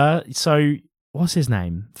what's his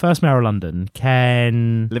name? First Mayor of London,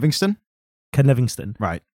 Ken Livingston. Livingstone.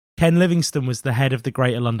 Right. Ken Livingstone was the head of the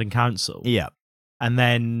Greater London Council. Yeah. And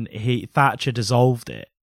then Thatcher dissolved it.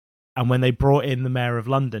 And when they brought in the Mayor of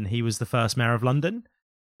London, he was the first Mayor of London.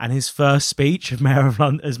 And his first speech as Mayor of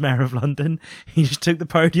London, he just took the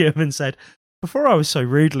podium and said, "Before I was so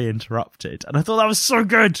rudely interrupted." And I thought that was so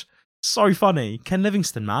good. So funny. Ken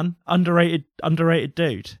Livingstone, man. Underrated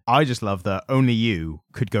dude. I just love that only you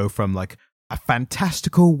could go from like a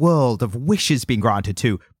fantastical world of wishes being granted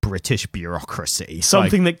to British bureaucracy.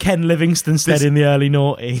 Something that Ken Livingstone said in the early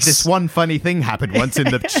noughties. This one funny thing happened once in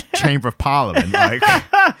the Chamber of Parliament. Like,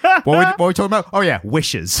 what were we talking about? Oh yeah,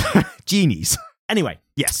 wishes. Genies. Anyway.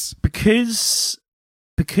 Yes. Because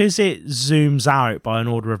it zooms out by an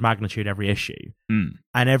order of magnitude every issue, and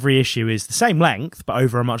every issue is the same length, but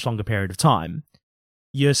over a much longer period of time,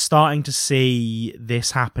 you're starting to see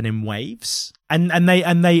this happen in waves. And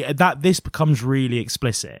this becomes really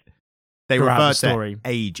explicit. They throughout refer the story. to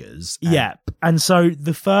ages. Yep. And so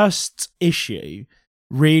the first issue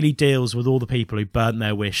really deals with all the people who burnt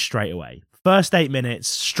their wish straight away. First 8 minutes,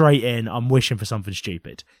 straight in, I'm wishing for something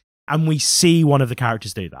stupid. And we see one of the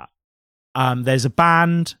characters do that. There's a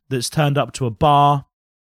band that's turned up to a bar,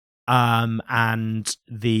 and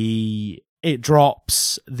it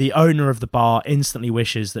drops. The owner of the bar instantly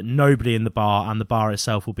wishes that nobody in the bar and the bar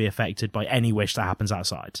itself will be affected by any wish that happens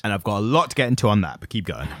outside. And I've got a lot to get into on that, but keep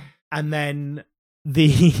going. And then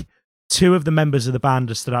the two of the members of the band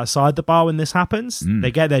are stood outside the bar when this happens.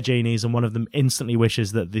 They get their genies, and one of them instantly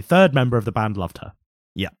wishes that the third member of the band loved her.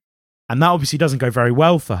 Yeah. And that obviously doesn't go very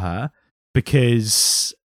well for her,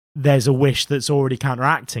 because there's a wish that's already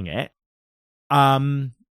counteracting it.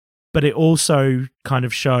 But it also kind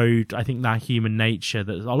of showed, I think, that human nature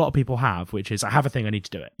that a lot of people have, which is, I have a thing, I need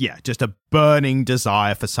to do it. Yeah, just a burning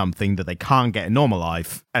desire for something that they can't get in normal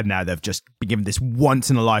life, and now they've just been given this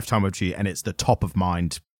once-in-a-lifetime opportunity, and it's the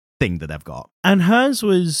top-of-mind thing that they've got. And hers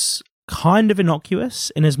was kind of innocuous,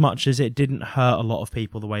 in as much as it didn't hurt a lot of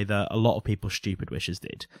people the way that a lot of people's stupid wishes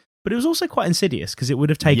did. But it was also quite insidious, because it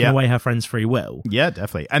would have taken away her friend's free will. Yeah,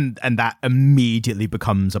 definitely. And that immediately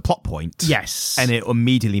becomes a plot point. Yes. And it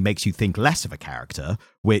immediately makes you think less of a character,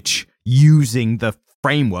 which, using the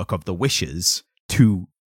framework of the wishes to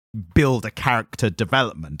build a character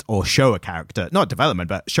development, or show a character, not development,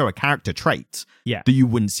 but show a character trait that you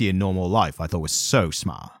wouldn't see in normal life, I thought was so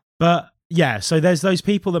smart. But yeah, so there's those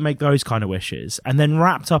people that make those kind of wishes. And then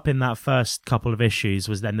wrapped up in that first couple of issues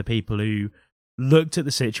was then the people who looked at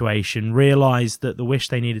the situation, realized that the wish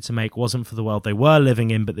they needed to make wasn't for the world they were living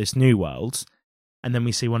in, but this new world. And then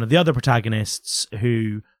we see one of the other protagonists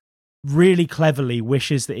who really cleverly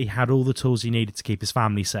wishes that he had all the tools he needed to keep his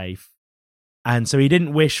family safe. And so he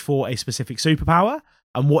didn't wish for a specific superpower,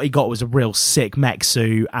 and what he got was a real sick mech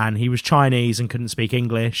suit, and he was Chinese and couldn't speak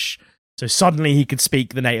English. So suddenly he could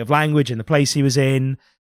speak the native language in the place he was in.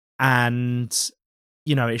 And,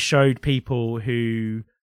 it showed people who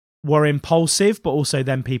were impulsive, but also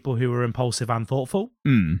then people who were impulsive and thoughtful.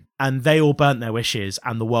 And they all burnt their wishes,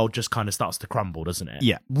 and the world just kind of starts to crumble, doesn't it?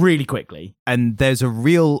 Yeah. Really quickly. And there's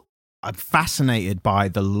I'm fascinated by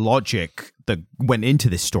the logic that went into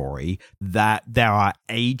this story, that there are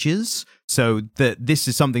ages. So that this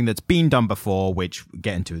is something that's been done before, which we'll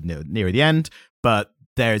get into near the end, but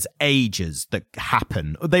there's ages that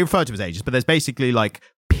happen. They refer to as ages, but there's basically like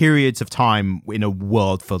periods of time in a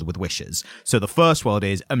world filled with wishes. So the first world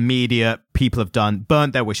is immediate. People have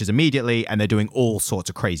burnt their wishes immediately, and they're doing all sorts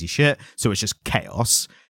of crazy shit. So it's just chaos.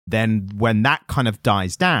 Then when that kind of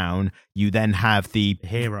dies down, you then have the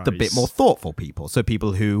heroes, the bit more thoughtful people. So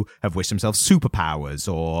people who have wished themselves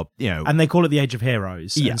superpowers, or, And they call it the Age of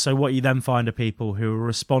Heroes. Yeah. And so what you then find are people who are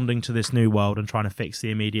responding to this new world and trying to fix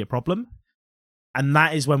the immediate problem. And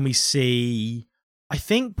that is when we see, I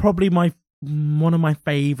think probably one of my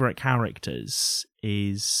favourite characters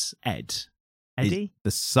is Eddie?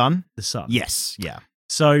 The son? The son. Yes, yeah.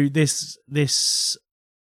 So this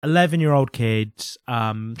 11-year-old kid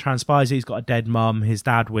transpires he's got a dead mum. His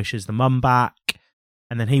dad wishes the mum back,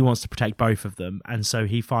 and then he wants to protect both of them. And so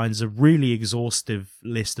he finds a really exhaustive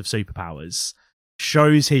list of superpowers,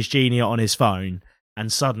 shows his genie on his phone,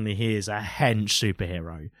 and suddenly he is a hench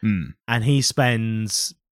superhero. And he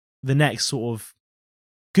spends the next sort of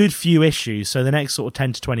good few issues, so the next sort of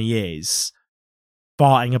 10 to 20 years,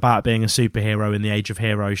 farting about being a superhero in the age of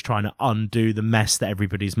heroes, trying to undo the mess that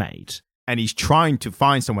everybody's made. And he's trying to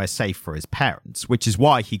find somewhere safe for his parents, which is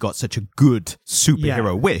why he got such a good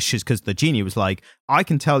superhero wish, is because the genie was like, I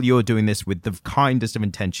can tell you're doing this with the kindest of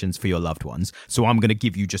intentions for your loved ones, so I'm going to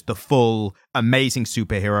give you just the full, amazing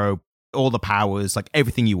superhero, all the powers, like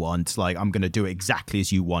everything you want, like I'm going to do it exactly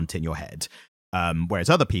as you want in your head. Whereas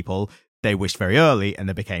other people, they wished very early and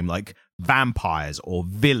they became like vampires or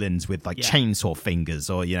villains with like chainsaw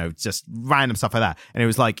fingers or, you know, just random stuff like that. And it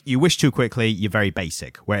was like, you wish too quickly, you're very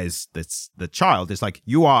basic. Whereas the child is like,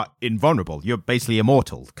 you are invulnerable. You're basically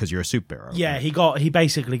immortal because you're a superhero. Yeah, he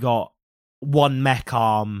basically got one mech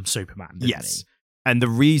arm Superman. Yes. He? And the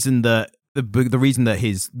reason that the reason that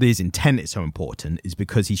his intent is so important is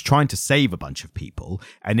because he's trying to save a bunch of people.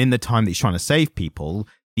 And in the time that he's trying to save people,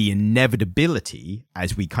 the inevitability,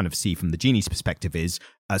 as we kind of see from the genie's perspective, is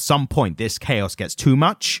at some point this chaos gets too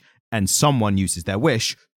much and someone uses their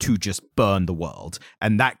wish to just burn the world.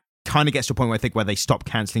 And that kind of gets to a point where I think where they stop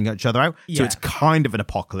cancelling each other out. Yeah. So it's kind of an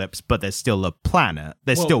apocalypse, but there's still a planet.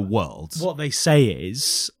 There's still worlds. What they say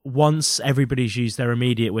is once everybody's used their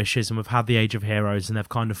immediate wishes and we've had the Age of Heroes and they've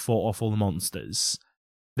kind of fought off all the monsters,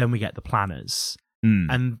 then we get the planners.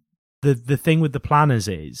 And the thing with the planners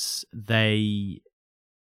is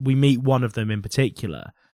we meet one of them in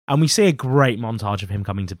particular, and we see a great montage of him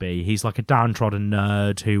coming to be. He's like a downtrodden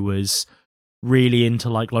nerd who was really into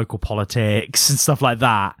like local politics and stuff like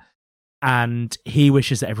that. And he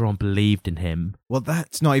wishes that everyone believed in him. Well,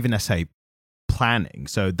 that's not even necessarily planning.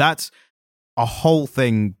 So that's a whole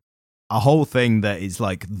thing that is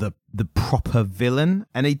like the proper villain.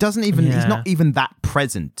 And he doesn't even, he's not even that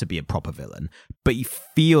present to be a proper villain, but he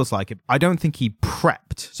feels like it. I don't think he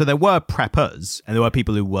prepped. So there were preppers and there were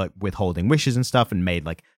people who were withholding wishes and stuff and made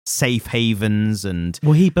like safe havens and...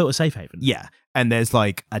 Well, he built a safe haven. Yeah. And there's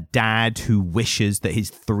like a dad who wishes that his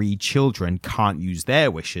 3 children can't use their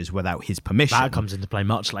wishes without his permission. That comes into play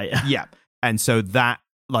much later. Yeah. And so that,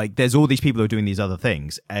 like, there's all these people who are doing these other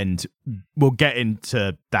things, and we'll get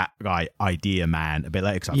into that guy, Idea Man, a bit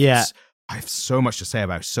later. Cause I have so much to say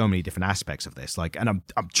about so many different aspects of this. Like, and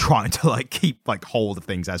I'm trying to like keep like hold of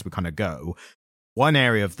things as we kind of go. One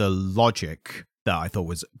area of the logic that I thought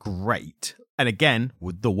was great, and again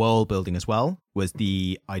with the world building as well, was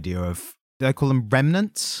the idea of, did I call them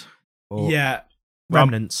remnants?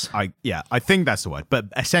 Remnants. I think that's the word. But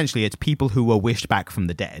essentially, it's people who were wished back from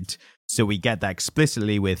the dead. So we get that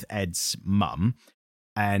explicitly with Ed's mum.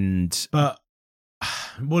 But,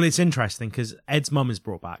 well, it's interesting because Ed's mum is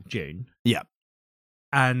brought back, June. Yeah.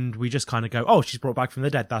 And we just kind of go, oh, she's brought back from the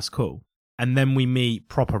dead. That's cool. And then we meet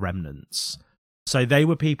proper remnants. So they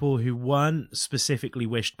were people who weren't specifically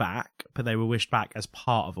wished back, but they were wished back as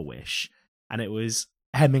part of a wish. And it was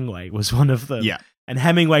Hemingway was one of them. Yeah. And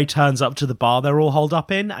Hemingway turns up to the bar they're all holed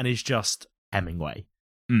up in and is just Hemingway.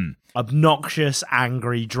 Obnoxious,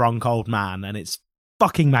 angry, drunk old man. And it's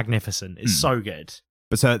fucking magnificent. It's so good.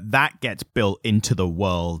 But so that gets built into the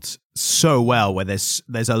world so well, where there's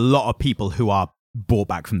a lot of people who are brought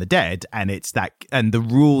back from the dead, and it's that, and the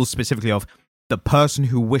rules specifically of the person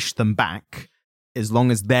who wished them back, as long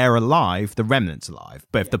as they're alive, the remnant's alive.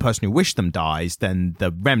 But if the person who wished them dies, then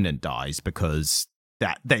the remnant dies because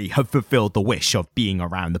that they have fulfilled the wish of being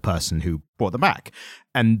around the person who brought them back.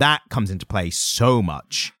 And that comes into play so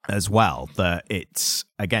much as well that it's,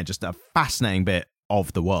 again, just a fascinating bit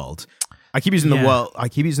of the world. I keep using the world. I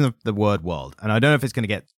keep using the word world, and I don't know if it's going to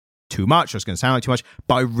get too much or it's going to sound like too much,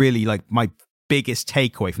 but I really like, my biggest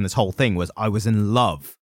takeaway from this whole thing was I was in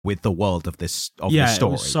love with the world of this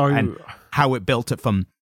story, and how it built it from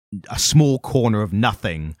a small corner of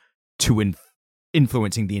nothing to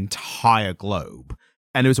influencing the entire globe.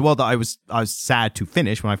 And it was a world that I was sad to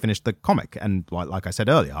finish when I finished the comic, and like I said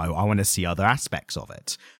earlier, I want to see other aspects of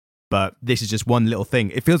it. But this is just one little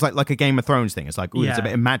thing. It feels like a Game of Thrones thing. It's like, there's a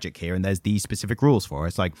bit of magic here, and there's these specific rules for it.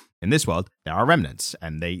 It's like, in this world, there are remnants,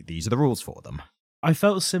 and these are the rules for them. I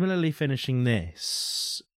felt similarly finishing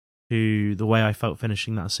this to the way I felt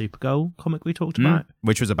finishing that Supergirl comic we talked about.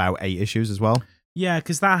 Which was about 8 issues as well. Yeah,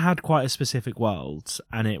 because that had quite a specific world,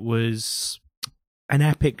 and it was an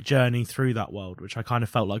epic journey through that world, which I kind of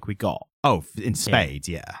felt like we got. Oh, in spades,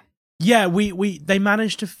 yeah. Yeah, they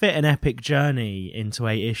managed to fit an epic journey into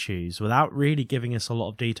 8 issues without really giving us a lot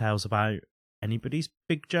of details about anybody's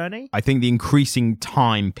big journey. I think the increasing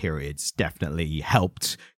time periods definitely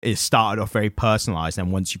helped. It started off very personalized,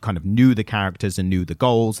 and once you kind of knew the characters and knew the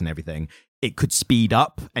goals and everything, it could speed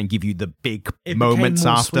up and give you the big moments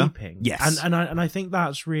after. Sweeping. Yes, and I think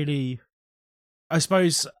that's really, I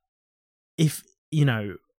suppose, if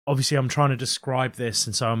obviously I'm trying to describe this,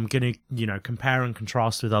 and so I'm going to compare and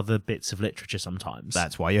contrast with other bits of literature sometimes.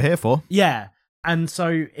 That's why you're here for. Yeah. And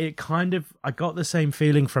so it I got the same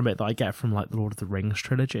feeling from it that I get from like the Lord of the Rings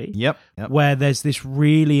trilogy. Yep. Where there's this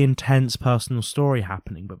really intense personal story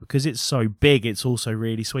happening, but because it's so big, it's also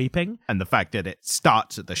really sweeping. And the fact that it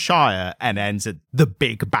starts at the Shire and ends at the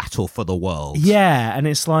big battle for the world. Yeah, and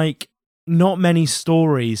it's like not many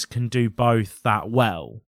stories can do both that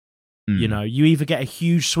well. You either get a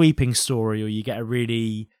huge sweeping story or you get a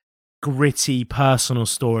really gritty personal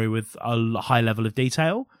story with a high level of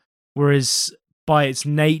detail. Whereas by its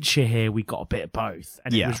nature here, we got a bit of both.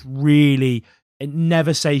 And it was really, it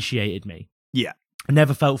never satiated me. Yeah. I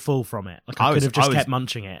never felt full from it. Like I could have just kept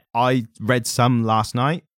munching it. I read some last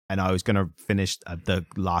night and I was going to finish the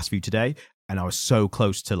last few today. And I was so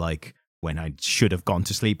close to like when I should have gone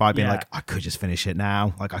to sleep by being like, I could just finish it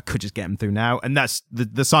now. Like I could just get them through now. And that's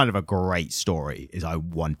the sign of a great story is I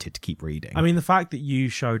wanted to keep reading. I mean, the fact that you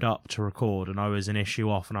showed up to record and I was an issue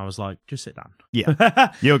off and I was like, just sit down.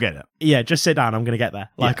 Yeah, you'll get it. Yeah, just sit down. I'm going to get there.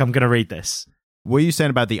 Like I'm going to read this. What were you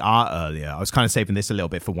saying about the art earlier? I was kind of saving this a little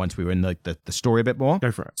bit for once we were in the story a bit more.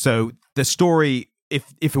 Go for it. So the story,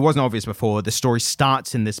 if it wasn't obvious before, the story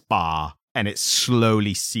starts in this bar and it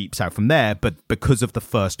slowly seeps out from there. But because of the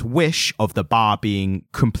first wish of the bar being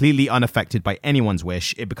completely unaffected by anyone's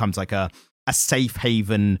wish, it becomes like a safe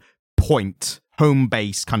haven point, home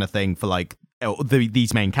base kind of thing for like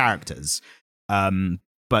these main characters.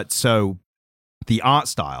 But so the art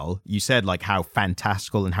style, you said like how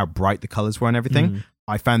fantastical and how bright the colors were and everything.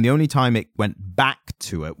 I found the only time it went back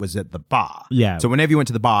to it was at the bar. Yeah. So whenever you went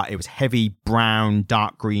to the bar, it was heavy brown,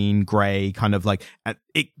 dark green, grey, kind of like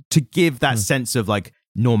it to give that sense of like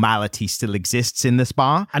normality still exists in this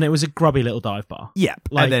bar. And it was a grubby little dive bar. Yep.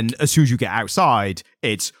 And then as soon as you get outside,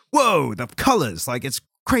 it's, whoa, the colours, like it's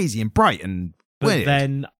crazy and bright and weird. But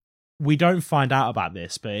then we don't find out about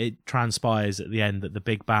this, but it transpires at the end that the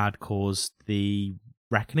big bad caused the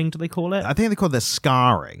reckoning, do they call it? I think they call it the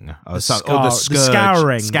scarring. The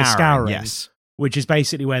scouring. Yes. Which is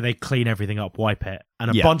basically where they clean everything up, wipe it,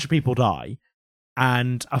 and a bunch of people die.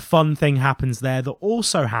 And a fun thing happens there that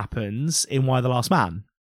also happens in Why the Last Man,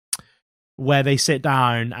 where they sit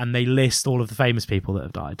down and they list all of the famous people that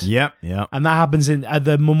have died. Yep. And that happens in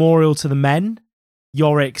the memorial to the men.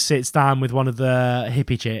 Yorick sits down with one of the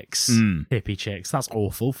hippie chicks. Hippie chicks. That's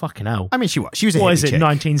awful. Fucking hell. I mean, she was a hippie chick. What is it,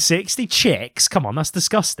 1960? Chicks? Come on, that's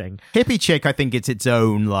disgusting. Hippie chick, I think it's its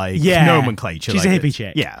own, like, nomenclature. She's like a hippie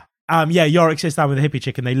chick. Yeah. Yorick sits down with a hippie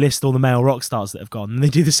chick and they list all the male rock stars that have gone. And they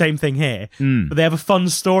do the same thing here. But they have a fun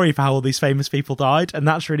story for how all these famous people died. And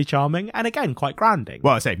that's really charming. And again, quite grounding.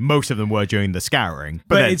 Well, I say most of them were during the scouring.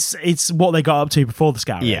 But then, it's what they got up to before the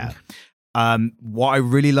scouring. Yeah. What I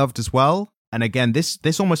really loved as well, and again,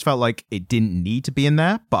 this almost felt like it didn't need to be in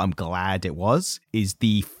there, but I'm glad it was, is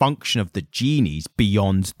the function of the genies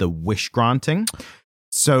beyond the wish granting.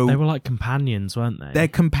 So they were like companions, weren't they? They're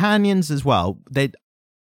companions as well.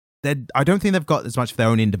 I don't think they've got as much of their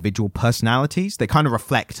own individual personalities. They kind of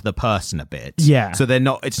reflect the person a bit. Yeah. So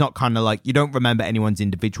it's not kind of like, you don't remember anyone's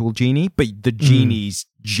individual genie, but the genies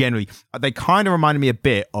generally, they kind of reminded me a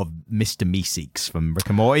bit of Mr. Meeseeks from Rick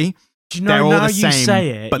and Morty. Do you know, they're all now the same, you say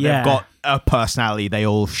it, but they've got a personality they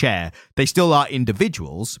all share. They still are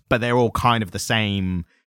individuals, but they're all kind of the same,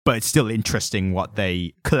 but it's still interesting what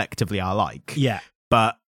they collectively are like. Yeah.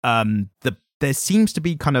 But there seems to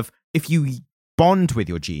be kind of, if you bond with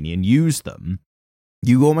your genie and use them,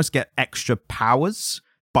 you almost get extra powers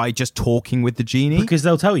by just talking with the genie. Because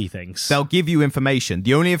they'll tell you things. They'll give you information.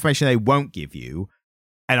 The only information they won't give you,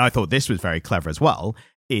 and I thought this was very clever as well,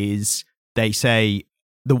 is they say,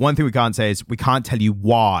 the one thing we can't say is we can't tell you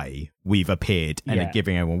why we've appeared and are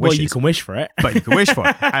giving everyone wishes. Well, you can wish for it. But you can wish for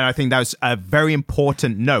it. And I think that was a very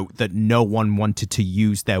important note that no one wanted to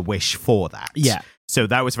use their wish for that. Yeah. So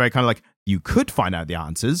that was very kind of like, you could find out the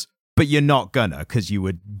answers, but you're not gonna, because you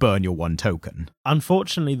would burn your one token.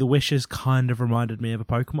 Unfortunately, the wishes kind of reminded me of a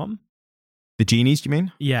Pokemon. The genies, do you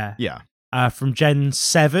mean? Yeah. Yeah. From Gen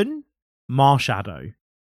 7, Marshadow.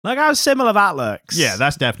 Look how similar that looks. Yeah,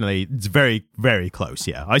 it's very, very close.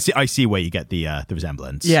 Yeah, I see where you get the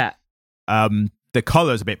resemblance. Yeah. the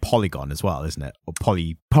color's a bit polygon as well, isn't it? Or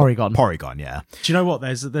Porygon. Porygon, yeah. Do you know what?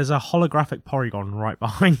 There's a holographic Porygon right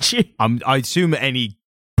behind you. I assume any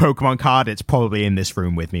Pokemon card, it's probably in this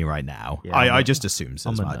room with me right now. Yeah, I just assume as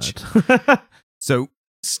much. So,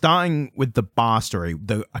 starting with the bar story,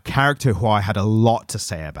 a character who I had a lot to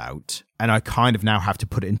say about, and I kind of now have to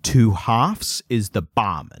put it in two halves, is the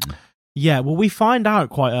barman. Yeah, well, we find out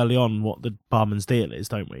quite early on what the barman's deal is,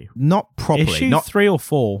 don't we? Not properly. Issue not 3 or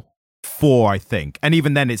 4. 4, I think. And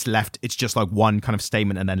even then it's just like one kind of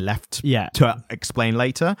statement and then left to explain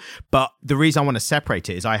later. But the reason I want to separate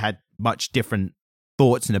it is I had much different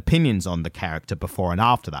thoughts and opinions on the character before and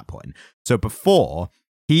after that point. So before,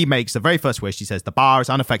 he makes the very first wish. He says, the bar is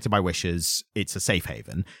unaffected by wishes. It's a safe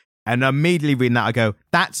haven. And immediately reading that, I go,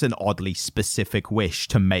 that's an oddly specific wish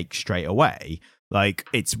to make straight away. Like,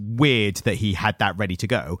 it's weird that he had that ready to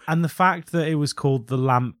go. And the fact that it was called the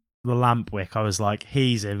lamp wick, I was like,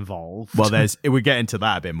 he's involved. Well, we get into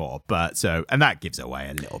that a bit more, and that gives away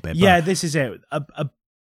a little bit. Yeah, this is it. A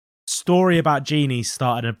story about genies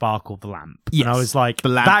started a bar called The Lamp. Yes, and I was like,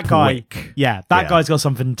 that guy, wick. That guy's got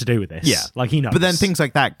something to do with this. Yeah. Like, he knows. But then things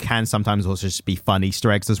like that can sometimes also just be fun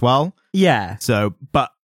Easter eggs as well. Yeah. So,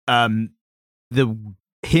 but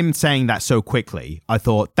him saying that so quickly, I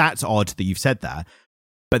thought, that's odd that you've said that.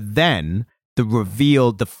 But then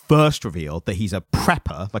the first reveal that he's a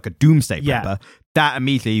prepper, like a doomsday prepper, that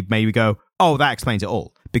immediately made me go, oh, that explains it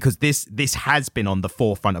all. Because this has been on the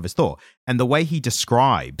forefront of his thought. And the way he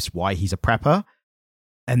describes why he's a prepper,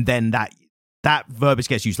 and then that verbiage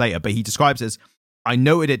gets used later, but he describes it as, I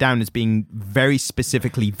noted it down as being very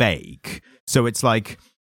specifically vague. So it's like,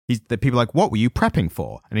 the people are like, what were you prepping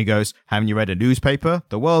for? And he goes, haven't you read a newspaper?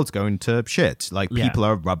 The world's going to shit. Like, people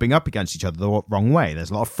are rubbing up against each other the wrong way.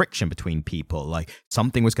 There's a lot of friction between people. Like,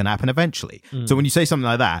 something was going to happen eventually. So when you say something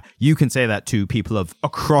like that, you can say that to people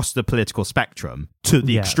across the political spectrum to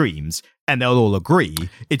the extremes, and they'll all agree.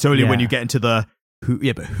 It's only when you get into the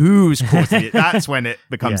who's causing it? That's when it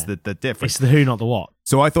becomes the difference. It's the who, not the what.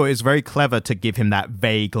 So I thought it was very clever to give him that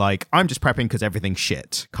vague, like, I'm just prepping because everything's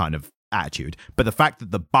shit kind of attitude. But the fact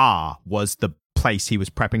that the bar was the place he was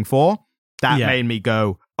prepping for, that made me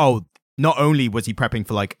go, oh, not only was he prepping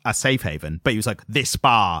for like a safe haven, but he was like, this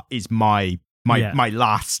bar is my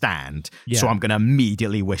last stand. So I'm going to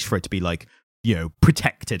immediately wish for it to be like,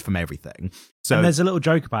 protected from everything. So and there's a little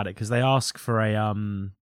joke about it because they ask for a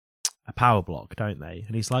power block, don't they?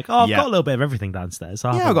 And he's like, oh, I've got a little bit of everything downstairs.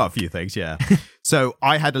 I've got a few things, So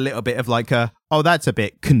I had a little bit of like that's a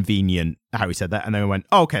bit convenient how he said that. And then we went,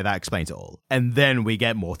 okay, that explains it all. And then we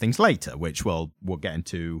get more things later, which we'll get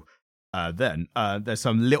into then. There's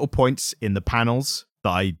some little points in the panels that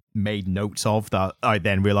I made notes of that I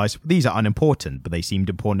then realized these are unimportant, but they seemed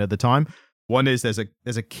important at the time. One is there's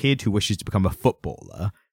a kid who wishes to become a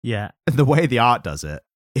footballer. Yeah. And the way the art does it,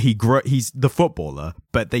 he's the footballer,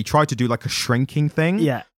 but they try to do like a shrinking thing.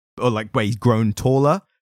 Yeah. Or like where he's grown taller.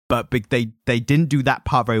 But they didn't do that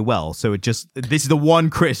part very well. So this is the one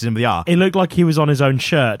criticism of the art. It looked like he was on his own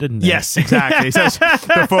shirt, didn't it? Yes, exactly. So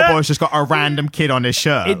the footballer's just got a random kid on his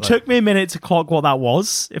shirt. It took me a minute to clock what that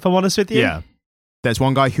was, if I'm honest with you. Yeah. There's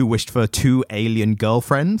one guy who wished for 2 alien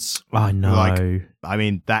girlfriends. I know. Like, I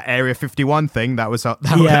mean, that Area 51 thing, a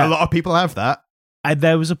lot of people have that. And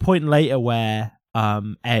there was a point later where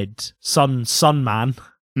Ed, Sun Man,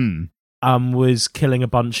 was killing a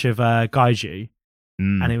bunch of gaiju.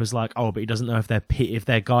 And it was like, oh, but he doesn't know if they're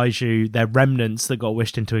gaiju, they're remnants that got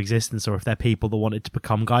wished into existence, or if they're people that wanted to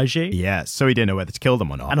become gaiju. Yeah, so he didn't know whether to kill them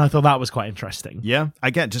or not. And I thought that was quite interesting. Yeah,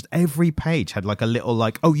 again, just every page had like a little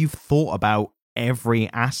like, oh, you've thought about every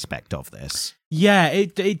aspect of this. Yeah,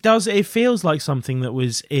 it does. It feels like something that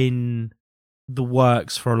was in the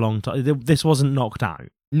works for a long time. This wasn't knocked out.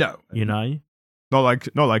 No, Not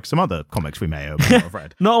like some other comics we may have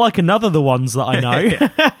read. Not like another the ones that I know.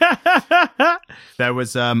 There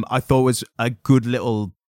was, I thought was a good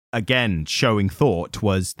little, again, showing thought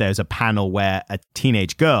was there's a panel where a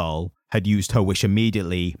teenage girl had used her wish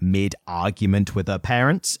immediately mid-argument with her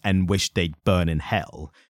parents and wished they'd burn in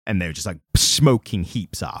hell. And they were just like smoking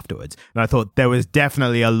heaps afterwards. And I thought there was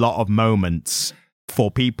definitely a lot of moments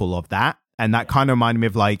for people of that. And that kind of reminded me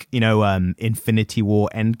of like, Infinity War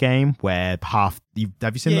Endgame, where have you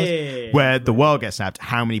seen those? Yeah. Where the world gets snapped,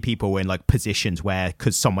 how many people were in like positions where,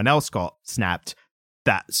 because someone else got snapped,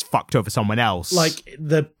 that's fucked over someone else. Like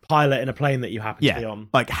the pilot in a plane that you happen to be on.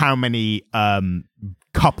 Like how many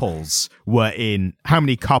couples were in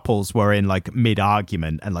like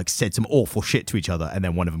mid-argument and like said some awful shit to each other, and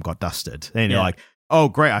then one of them got dusted. And you're like, oh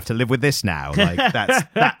great, I have to live with this now. Like that's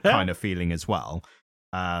that kind of feeling as well.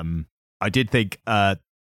 I did think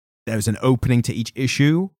there's an opening to each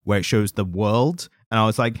issue where it shows the world. And I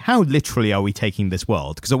was like, how literally are we taking this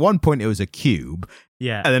world? Because at one point it was a cube.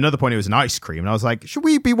 Yeah. At another point it was an ice cream. And I was like, should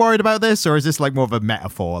we be worried about this? Or is this like more of a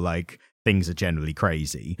metaphor? Like things are generally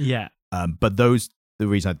crazy. Yeah. But the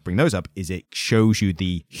reason I bring those up is it shows you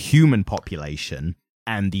the human population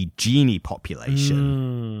and the genie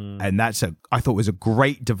population. And I thought was a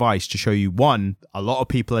great device to show you, one, a lot of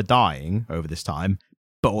people are dying over this time,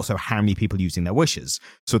 but also how many people are using their wishes.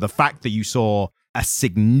 So the fact that you saw a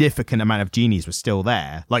significant amount of genies was still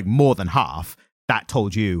there, like more than half, that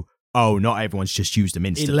told you, oh, not everyone's just used them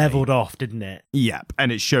instantly. It leveled off, didn't it? Yep.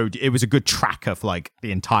 And it was a good tracker for like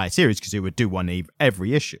the entire series because it would do one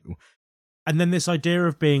every issue. And then this idea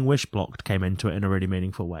of being wish blocked came into it in a really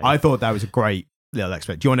meaningful way. I thought that was a great little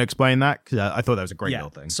expert. Do you want to explain that? Because I thought that was a great little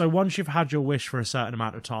thing. So once you've had your wish for a certain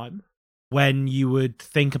amount of time, when you would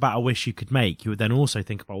think about a wish you could make, you would then also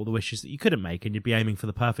think about all the wishes that you couldn't make, and you'd be aiming for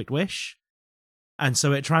the perfect wish. And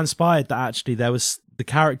so it transpired that actually there was the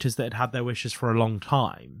characters that had had their wishes for a long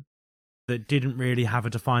time that didn't really have a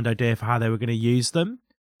defined idea for how they were going to use them,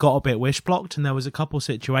 got a bit wish blocked, and there was a couple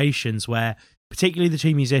situations where, particularly the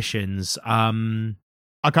two musicians, I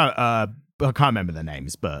can't remember their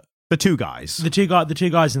names, but the two guys in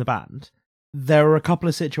the band, there were a couple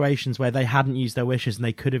of situations where they hadn't used their wishes and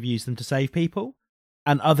they could have used them to save people,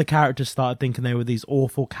 and other characters started thinking they were these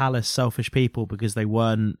awful, callous, selfish people because they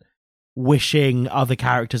weren't wishing other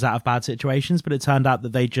characters out of bad situations. But it turned out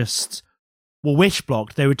that they just were wish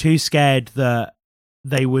blocked. They were too scared that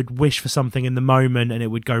they would wish for something in the moment and it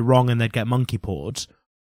would go wrong and they'd get monkey pawed,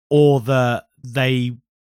 or that they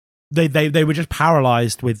were just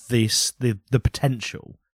paralyzed with the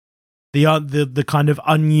potential, the kind of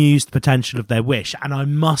unused potential of their wish. And I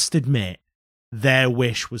must admit, their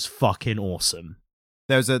wish was fucking awesome.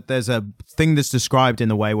 There's a thing that's described in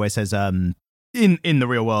the way where it says in the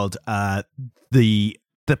real world, the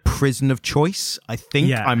prison of choice, I think.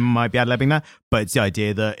 Yeah. I might be ad-libbing that, but it's the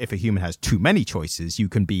idea that if a human has too many choices, you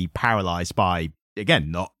can be paralyzed by,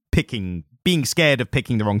 again, being scared of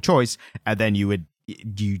picking the wrong choice, and then you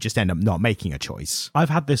just end up not making a choice. I've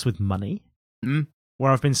had this with money,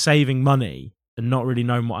 where I've been saving money and not really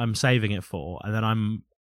knowing what I'm saving it for, and then I'm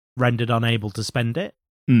rendered unable to spend it.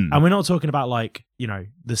 And we're not talking about like,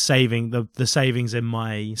 the savings in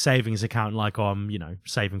my savings account, like, oh, I'm,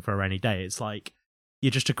 saving for a rainy day. It's like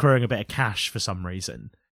you're just accruing a bit of cash for some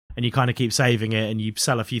reason, and you kind of keep saving it, and you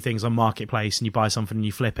sell a few things on Marketplace, and you buy something and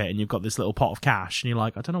you flip it, and you've got this little pot of cash, and you're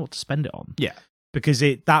like, I don't know what to spend it on. Yeah. Because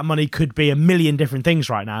that money could be a million different things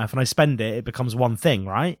right now. If I spend it, it becomes one thing,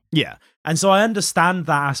 right? Yeah. And so I understand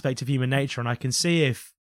that aspect of human nature, and I can see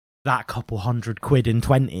if that couple £100 in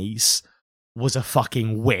 20s was a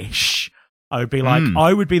fucking wish, I would be like,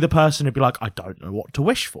 I would be the person who'd be like, I don't know what to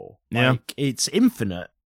wish for. Like, it's infinite.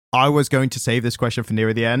 I was going to save this question for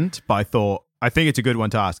near the end, but I think it's a good one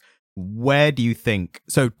to ask. Where do you think,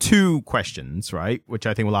 so two questions, right? Which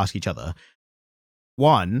I think we'll ask each other.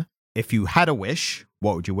 One, if you had a wish,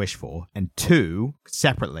 what would you wish for? And two,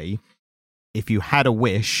 separately, if you had a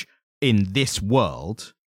wish in this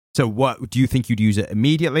world, so what do you think you'd use it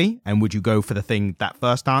immediately? And would you go for the thing, that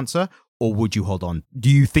first answer? Or would you hold on?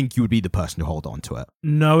 Do you think you would be the person to hold on to it?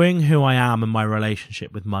 Knowing who I am and my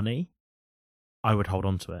relationship with money, I would hold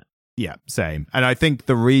on to it. Yeah, same. And I think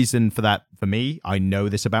the reason for that, for me, I know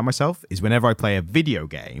this about myself, is whenever I play a video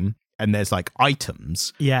game and there's like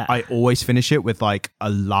items, I always finish it with like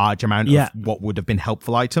a large amount of what would have been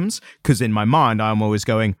helpful items. Because in my mind, I'm always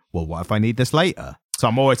going, well, what if I need this later? So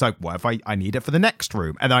I'm always like, what if I need it for the next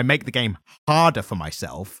room? And I make the game harder for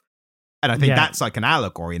myself. And I think that's like an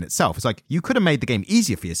allegory in itself. It's like you could have made the game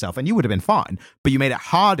easier for yourself and you would have been fine, but you made it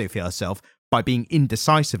harder for yourself by being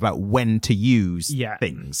indecisive about when to use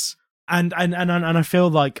things. And I feel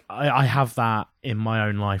like I have that in my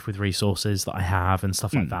own life with resources that I have and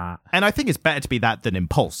stuff like that. And I think it's better to be that than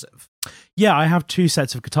impulsive. Yeah, I have 2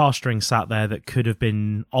 sets of guitar strings sat there that could have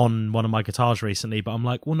been on one of my guitars recently, but I'm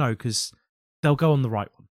like, well, no, because they'll go on the right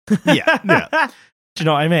one. Yeah. Do you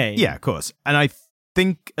know what I mean? Yeah, of course. And I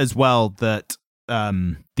think as well that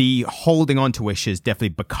the holding on to wishes definitely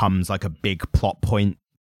becomes like a big plot point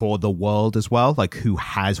for the world as well. Like who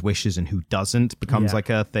has wishes and who doesn't becomes like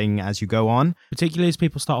a thing as you go on. Particularly as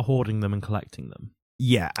people start hoarding them and collecting them.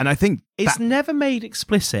 Yeah, and I think it's never made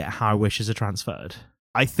explicit how wishes are transferred.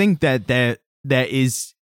 I think that there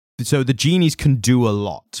is, so the genies can do a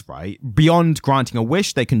lot, right? Beyond granting a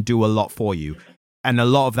wish, they can do a lot for you. And a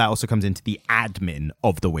lot of that also comes into the admin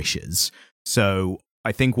of the wishes. So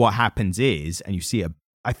I think what happens is, and you see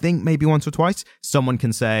I think maybe once or twice, someone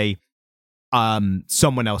can say,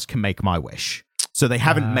 someone else can make my wish. So they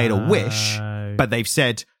haven't made a wish, but they've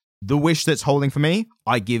said, the wish that's holding for me,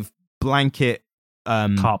 I give blanket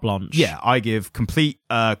carte blanche. Yeah, I give complete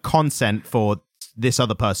consent for this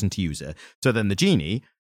other person to use it. So then the genie,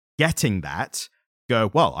 getting that,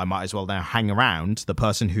 go, well, I might as well now hang around the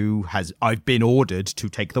person who I've been ordered to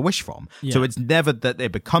take the wish from. Yeah. So it's never that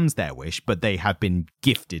it becomes their wish, but they have been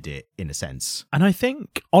gifted it in a sense. And I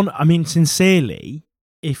think, sincerely,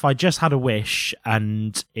 if I just had a wish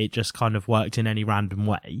and it just kind of worked in any random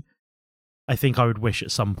way, I think I would wish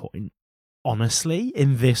at some point. Honestly,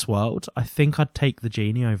 in this world, I think I'd take the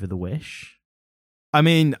genie over the wish. I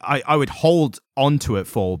mean, I would hold onto it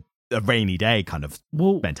for a rainy day kind of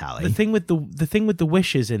mentality. The thing with the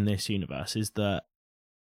wishes in this universe is that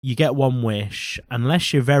you get one wish.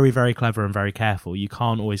 Unless you're very, very clever and very careful, you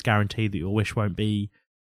can't always guarantee that your wish won't be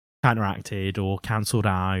counteracted or cancelled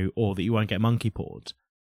out, or that you won't get monkey pawed.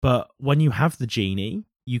 But when you have the genie,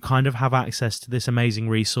 you kind of have access to this amazing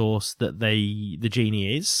resource that the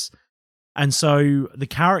genie is. And so the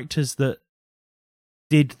characters that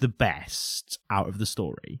did the best out of the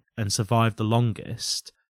story and survived the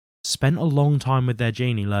longest spent a long time with their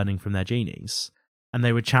genie, learning from their genies. And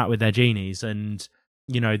they would chat with their genies, and,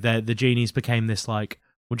 you know, the genies became this like,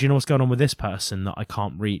 well, do you know what's going on with this person that I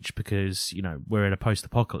can't reach because, you know, we're in a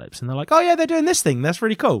post-apocalypse? And they're like, oh yeah, they're doing this thing. That's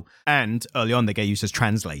really cool. And early on, they get used as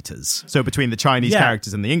translators. So between the Chinese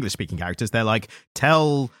characters and the English-speaking characters, they're like,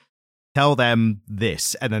 tell them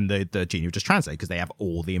this, and then the genie will just translate because they have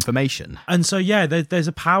all the information. And so, yeah, there's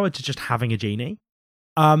a power to just having a genie.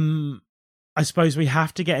 I suppose we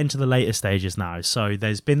have to get into the later stages now. So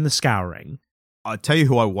there's been the scouring. I'll tell you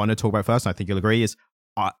who I want to talk about first, and I think you'll agree, is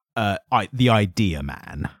the Idea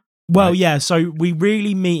Man. Well, right? Yeah, so we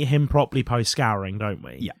really meet him properly post-scouring, don't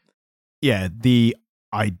we? Yeah. Yeah, the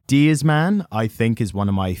Ideas Man, I think, is one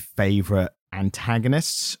of my favourite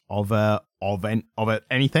antagonists of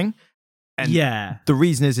anything. And yeah, the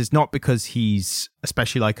reason is not because he's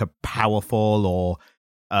especially like a powerful or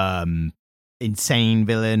insane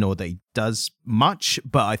villain, or that he does much,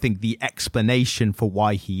 but I think the explanation for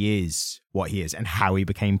why he is what he is and how he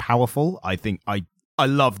became powerful, I think I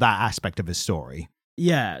love that aspect of his story.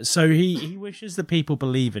 Yeah, so he wishes that people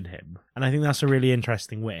believe in him, and I think that's a really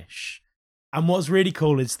interesting wish. And what's really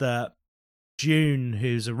cool is that June,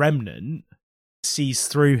 who's a remnant, sees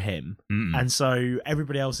through him, and so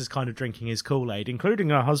everybody else is kind of drinking his Kool-Aid, including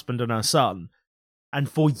her husband and her son. And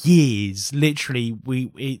for years, literally,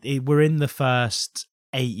 we're in the first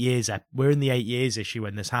 8 years. We're in the 8 years issue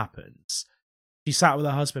when this happens. She sat with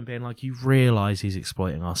her husband being like, you realise he's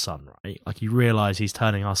exploiting our son, right? Like, you realise he's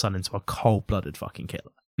turning our son into a cold-blooded fucking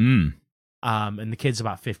killer. And the kid's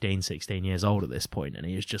about 15, 16 years old at this point, and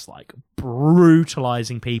he is just like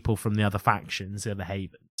brutalising people from the other factions, the other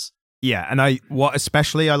havens. Yeah, and what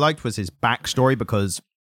especially I liked was his backstory, because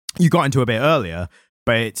you got into a bit earlier,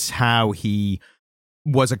 but it's how he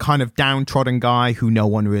was a kind of downtrodden guy who no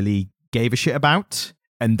one really gave a shit about,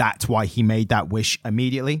 and that's why he made that wish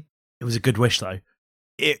immediately. It was a good wish, though.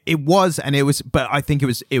 It was, but I think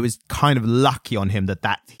it was kind of lucky on him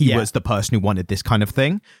that he was the person who wanted this kind of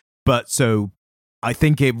thing. But so I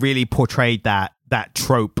think it really portrayed that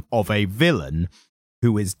trope of a villain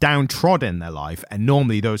who is downtrodden in their life, and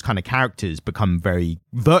normally those kind of characters become very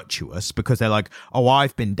virtuous because they're like, oh,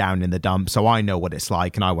 I've been down in the dump, so I know what it's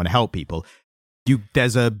like, and I want to help people.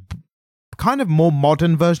 There's a kind of more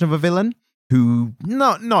modern version of a villain who,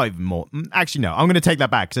 not even more. Actually, no, I'm going to take that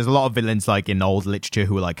back, because there's a lot of villains like in old literature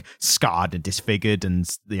who are like scarred and disfigured, and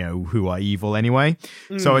who are evil anyway.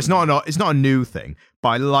 So it's not a new thing. But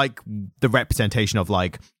I like the representation of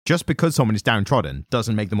like, just because someone is downtrodden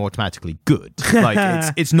doesn't make them automatically good.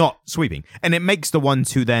 Like it's not sweeping, and it makes the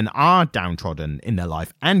ones who then are downtrodden in their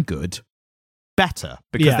life and good better,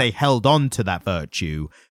 because they held on to that virtue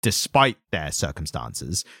despite their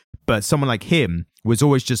circumstances. But someone like him was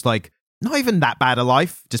always just like, not even that bad a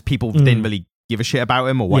life, just people didn't really give a shit about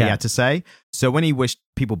him or what he had to say. So when he wished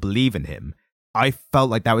people believe in him, I felt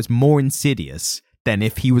like that was more insidious than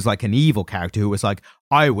if he was like an evil character who was like,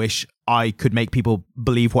 I wish I could make people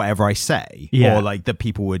believe whatever I say, or like that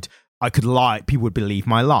people would believe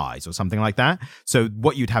my lies or something like that. So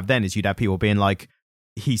what you'd have then is you'd have people being like,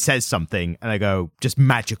 he says something and they go just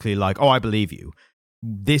magically like, oh, I believe you.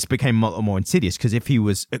 This became a lot more insidious, because if he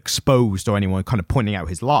was exposed or anyone kind of pointing out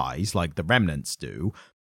his lies, like the remnants do,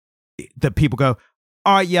 the people go,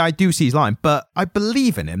 all right, yeah, I do see he's lying, but I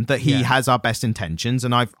believe in him, that he has our best intentions,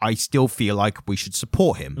 and I still feel like we should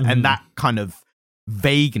support him. And that kind of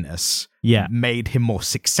vagueness made him more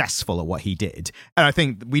successful at what he did. And I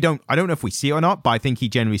think I don't know if we see it or not, but I think he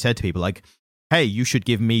generally said to people like, hey, you should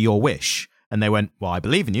give me your wish. And they went, well, I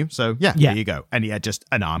believe in you, so there you go. And he had just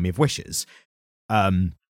an army of wishes.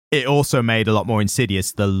 It also made a lot more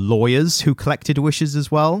insidious the lawyers who collected wishes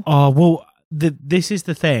as well. Oh, well, this is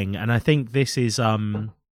the thing, and I think this is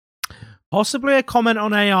possibly a comment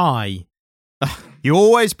on AI. You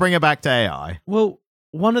always bring it back to AI. Well,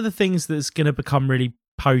 one of the things that's going to become really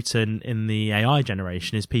potent in the AI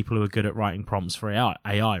generation is people who are good at writing prompts for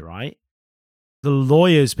AI, right? The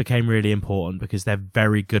lawyers became really important because they're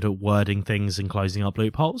very good at wording things and closing up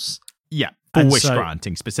loopholes. Yeah, for wish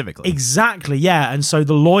granting specifically. Exactly, yeah. And so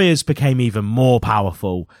the lawyers became even more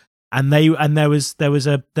powerful. And there was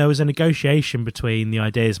a negotiation between the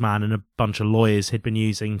ideas man and a bunch of lawyers he'd been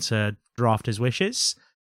using to draft his wishes.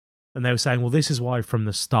 And they were saying, well, this is why from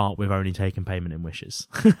the start we've only taken payment in wishes.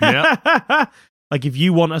 Yeah. Like, if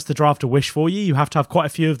you want us to draft a wish for you, you have to have quite a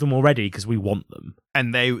few of them already because we want them.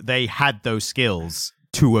 And they had those skills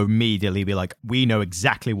to immediately be like, we know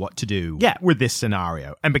exactly what to do with this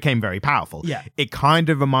scenario, and became very powerful. Yeah. It kind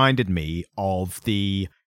of reminded me of the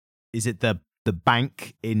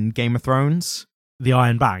bank in Game of Thrones? The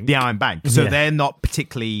Iron Bank. The Iron Bank. So they're not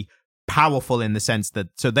particularly powerful in the sense that,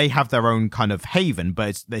 so they have their own kind of haven,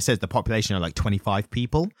 but it says the population are like 25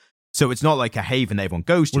 people. So it's not like a haven that everyone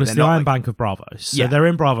goes to. Well, it's the Iron Bank of Bravos. So they're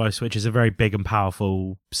in Bravos, which is a very big and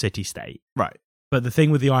powerful city-state. Right. But the thing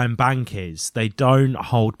with the Iron Bank is they don't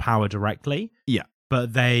hold power directly. Yeah.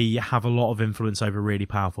 But they have a lot of influence over really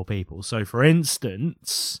powerful people. So, for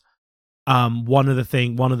instance, one of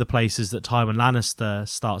the places that Tywin Lannister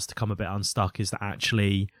starts to come a bit unstuck is that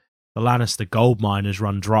actually the Lannister gold miners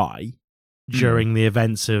run dry during the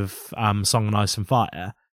events of Song of Ice and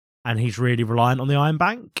Fire. And he's really reliant on the Iron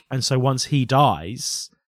Bank. And so once he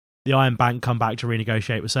dies, the Iron Bank come back to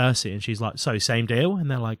renegotiate with Cersei. And she's like, so same deal?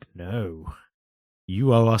 And they're like, no,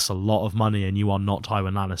 you owe us a lot of money and you are not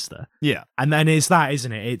Tywin Lannister. Yeah. And then it's that,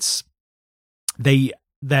 isn't it? It's they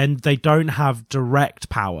don't have direct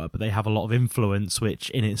power, but they have a lot of influence,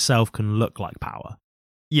 which in itself can look like power.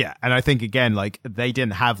 Yeah. And I think, again, like, they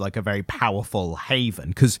didn't have like a very powerful haven,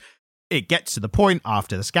 because it gets to the point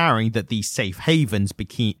after the scouring that these safe havens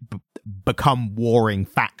become warring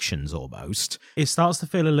factions almost. It starts to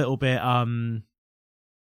feel a little bit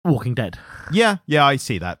Walking Dead. Yeah, I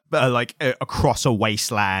see that. Across a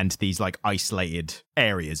wasteland, these like isolated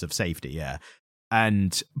areas of safety, yeah.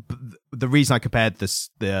 And the reason I compared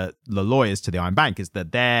the lawyers to the Iron Bank is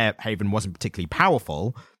that their haven wasn't particularly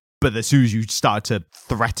powerful, but as soon as you start to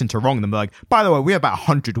threaten to wrong them, they're like, by the way, we have about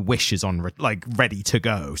 100 wishes on ready to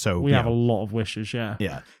go. So we have a lot of wishes, yeah.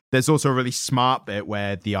 Yeah. There's also a really smart bit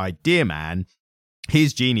where the idea man,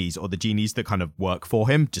 his genies, or the genies that kind of work for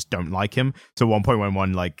him, just don't like him. So at one point when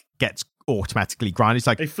one like gets automatically granted, it's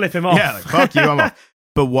like, they flip him off. Yeah, like, fuck you, I'm off.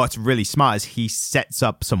 But what's really smart is he sets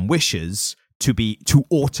up some wishes to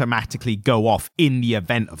automatically go off in the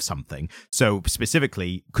event of something. So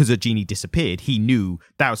specifically, because a genie disappeared, he knew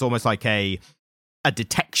that was almost like a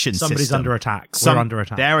detection Somebody's system. under attack. We're under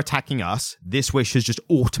attack. They're attacking us. This wish has just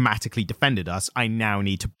automatically defended us. I now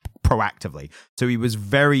need to proactively. So he was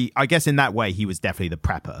very, I guess in that way, he was definitely the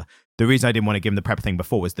prepper. The reason I didn't want to give him the prepper thing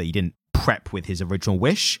before was that he didn't prep with his original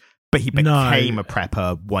wish, but he became a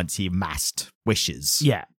prepper once he amassed wishes.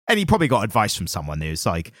 Yeah. And he probably got advice from someone. There was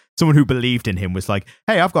like someone who believed in him was like,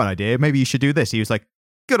 hey, I've got an idea. Maybe you should do this. He was like,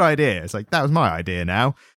 good idea. It's like, that was my idea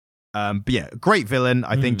now. But yeah, great villain.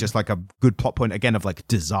 I think just like a good plot point again of like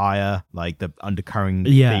desire, like the undercurrent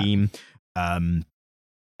theme,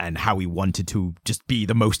 and how he wanted to just be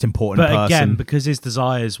the most important person. But again, because his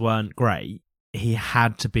desires weren't great, he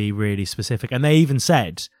had to be really specific. And they even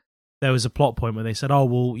said, there was a plot point where they said, oh,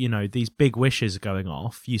 well, you know, these big wishes are going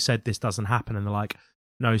off. You said this doesn't happen. And they're like,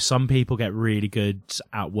 no, some people get really good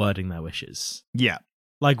at wording their wishes. Yeah.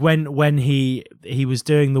 Like when he was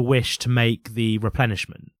doing the wish to make the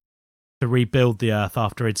replenishment, to rebuild the earth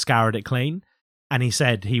after he'd scoured it clean. And he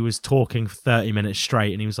said he was talking for 30 minutes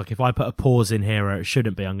straight. And he was like, if I put a pause in here where it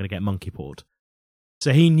shouldn't be, I'm going to get monkey pawed.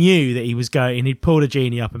 So he knew that he was going, and he'd pulled a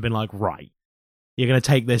genie up and been like, right, you're going to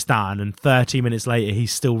take this down. And 30 minutes later,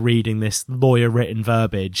 he's still reading this lawyer-written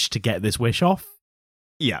verbiage to get this wish off.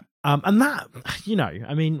 Yeah. And that, you know,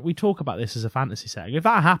 I mean, we talk about this as a fantasy setting. If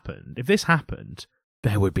this happened,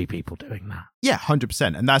 there would be people doing that. Yeah,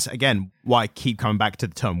 100%. And that's, again, why I keep coming back to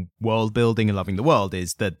the term world building and loving the world,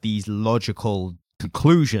 is that these logical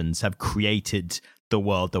conclusions have created the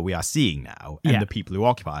world that we are seeing now and the people who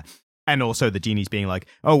occupy. And also the genies being like,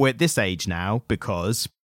 oh, we're at this age now because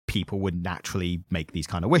people would naturally make these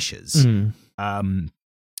kind of wishes.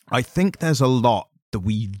 I think there's a lot that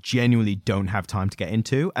we genuinely don't have time to get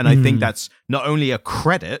into. And I think that's not only a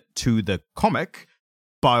credit to the comic,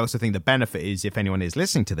 but I also think the benefit is, if anyone is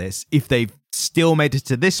listening to this, if they've still made it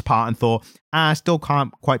to this part and thought, I still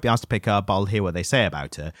can't quite be asked to pick up, I'll hear what they say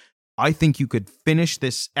about it. I think you could finish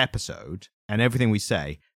this episode and everything we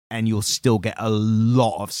say, and you'll still get a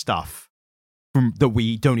lot of stuff that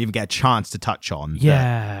we don't even get a chance to touch on.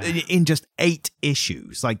 Yeah. In just 8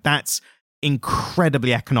 issues. Like, that's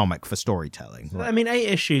incredibly economic for storytelling. I mean, 8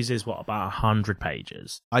 issues is what, about 100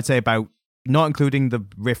 pages? I'd say about, not including the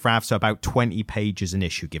riff-raff, so about 20 pages an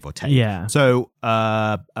issue, give or take. Yeah. So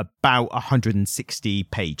about 160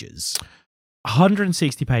 pages.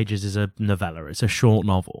 160 pages is a novella. It's a short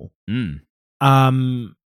novel.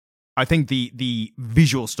 I think the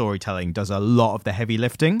visual storytelling does a lot of the heavy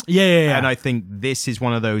lifting. Yeah. And I think this is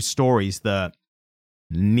one of those stories that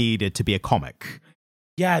needed to be a comic.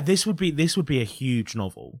 Yeah, this would be a huge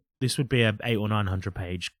novel. This would be a 800 or 900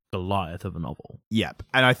 page Goliath of a novel. Yep.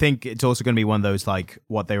 And I think it's also going to be one of those, like,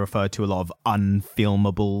 what they refer to a lot of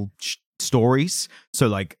unfilmable stories. So,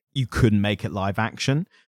 like, you couldn't make it live action.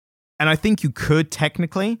 And I think you could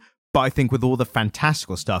technically, but I think with all the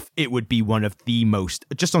fantastical stuff, it would be one of the most,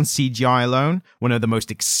 just on CGI alone, one of the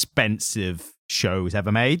most expensive shows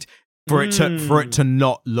ever made. For it to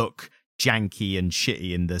not look janky and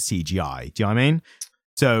shitty in the CGI. Do you know what I mean?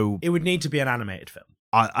 So it would need to be an animated film.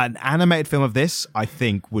 An animated film of this, I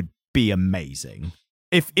think, would be amazing.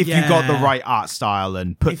 If you got the right art style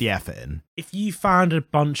and put the effort in. If you found a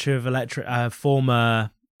bunch of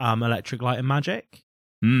former Electric Light and Magic,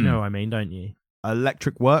 you know what I mean, don't you?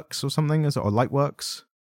 Electric Works or something, is it? Or Light Works?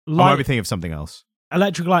 I might be thinking of something else.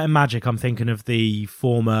 Electric Light and Magic, I'm thinking of the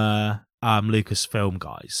former Lucasfilm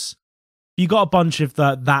guys. You got a bunch of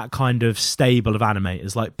that kind of stable of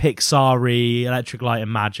animators, like Pixar-y, Electric Light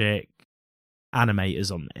and Magic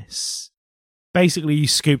animators on this. Basically, you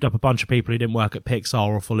scooped up a bunch of people who didn't work at Pixar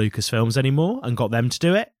or for Lucasfilms anymore and got them to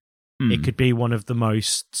do it. It could be one of the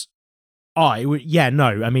most... it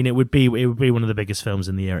would be one of the biggest films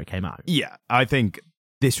in the year it came out. Yeah, I think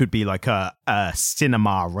this would be like a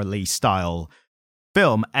cinema release style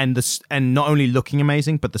film, and not only looking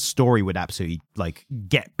amazing, but the story would absolutely like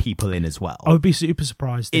get people in as well. I would be super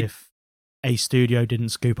surprised if a studio didn't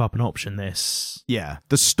scoop up and option this. Yeah,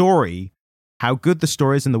 the story, how good the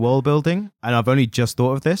story is in the world building, and I've only just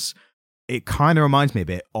thought of this. It kind of reminds me a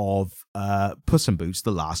bit of Puss in Boots: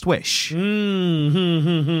 The Last Wish,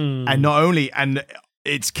 and not only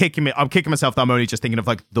it's kicking me. I'm kicking myself that I'm only just thinking of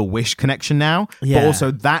like the Wish connection now, but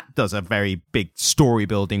also that does a very big story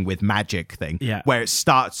building with magic thing, where it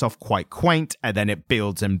starts off quite quaint and then it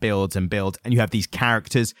builds and builds and builds, and you have these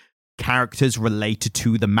characters related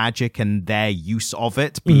to the magic and their use of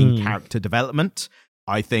it being character development.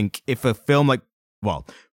 I think if a film like,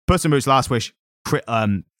 Puss in Boots: Last Wish,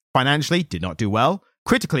 financially did not do well,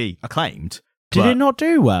 critically acclaimed. Did it not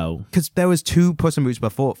do well? Because there was 2 Puss in Boots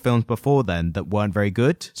films before then that weren't very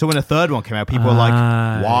good. So when a third one came out, people were like,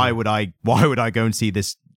 "Why would I go and see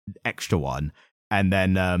this extra one?" And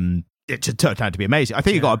then it just turned out to be amazing. I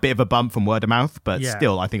think it got a bit of a bump from word of mouth, but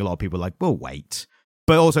still, I think a lot of people were like, "We'll wait."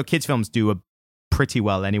 But also, kids' films do pretty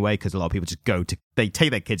well anyway, because a lot of people just they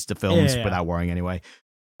take their kids to films without worrying anyway.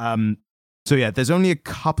 So yeah, there's only a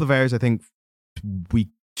couple of areas I think we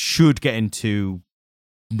should get into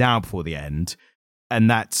now before the end, and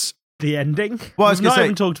that's the ending. Well, I was not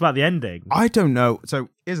even talked about the ending. I don't know. So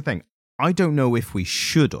here's the thing: I don't know if we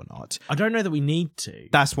should or not. I don't know that we need to.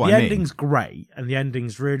 That's what the I mean. Ending's great, and the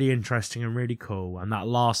ending's really interesting and really cool. And that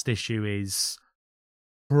last issue is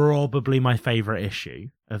probably my favorite issue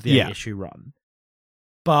of the 8-issue run.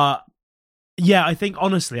 But yeah, I think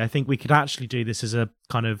we could actually do this as a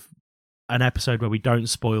kind of an episode where we don't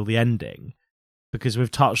spoil the ending, because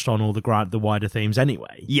we've touched on all the wider themes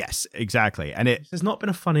anyway. Yes, exactly. And there's not been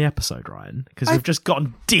a funny episode, Ryan, because we've just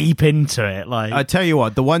gotten deep into it. Like, I tell you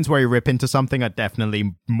what, the ones where you rip into something are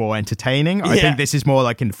definitely more entertaining. I think this is more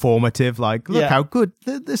like informative. Like, look how good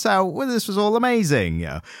this was all amazing.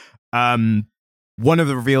 Yeah. One of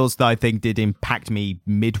the reveals that I think did impact me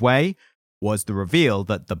midway was the reveal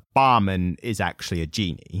that the barman is actually a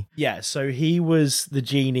genie. Yeah, so he was the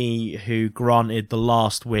genie who granted the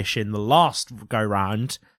last wish in the last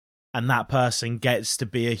go-round, and that person gets to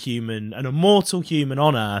be a human, an immortal human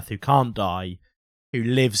on Earth who can't die, who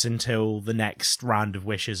lives until the next round of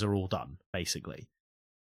wishes are all done, basically.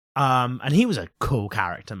 And he was a cool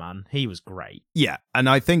character, man. He was great. Yeah, and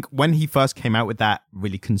I think when he first came out with that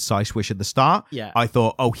really concise wish at the start, I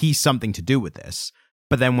thought, he's something to do with this.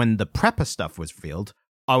 But then when the prepper stuff was revealed,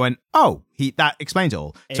 I went, that explains it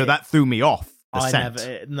all. So that threw me off the scent.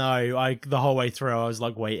 The whole way through, I was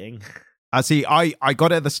like waiting. I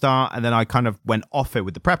got it at the start, and then I kind of went off it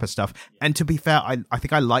with the prepper stuff. And to be fair, I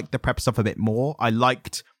think I liked the prepper stuff a bit more. I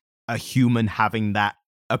liked a human having that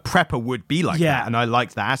a prepper would be like Yeah. that, and I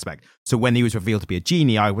liked that aspect. So when he was revealed to be a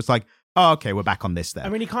genie, I was like, oh, okay, we're back on this then. I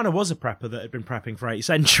mean, he kind of was a prepper that had been prepping for 8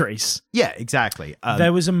 centuries. Yeah, exactly.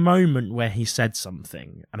 There was a moment where he said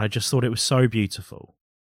something, and I just thought it was so beautiful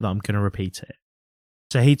that I'm going to repeat it.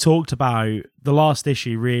 So he talked about the last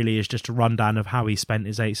issue really is just a rundown of how he spent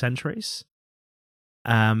his 8 centuries.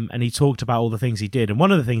 And he talked about all the things he did. And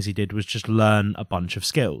one of the things he did was just learn a bunch of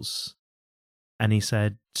skills. And he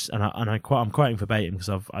said, I'm quoting verbatim because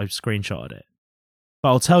I've screenshotted it. But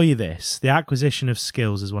I'll tell you this, the acquisition of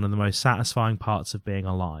skills is one of the most satisfying parts of being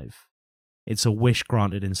alive. It's a wish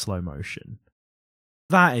granted in slow motion.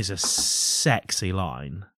 That is a sexy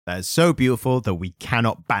line. That is so beautiful that we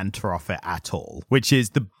cannot banter off it at all, which is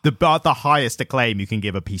the highest acclaim you can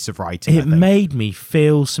give a piece of writing. It made me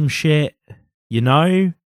feel some shit, you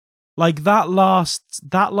know? Like that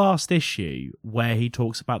last issue where he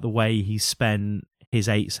talks about the way he spent his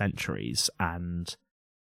 8 centuries and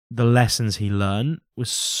the lessons he learned was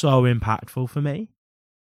so impactful for me.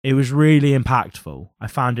 It was really impactful. I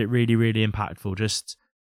found it really, really impactful. Just,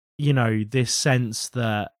 you know, this sense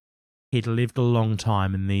that he'd lived a long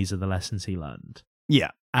time and these are the lessons he learned.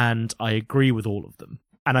 Yeah. And I agree with all of them.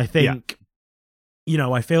 And I think, you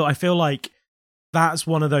know, I feel like that's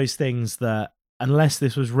one of those things that unless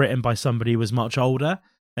this was written by somebody who was much older,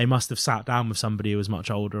 they must have sat down with somebody who was much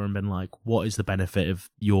older and been like, what is the benefit of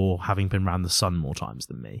your having been around the sun more times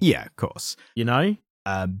than me? Yeah, of course. You know?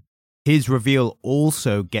 His reveal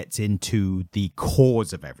also gets into the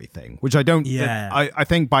cause of everything, which I don't... Yeah. I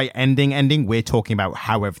think by ending, we're talking about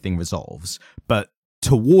how everything resolves. But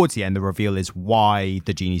towards the end, the reveal is why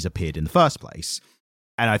the genies appeared in the first place.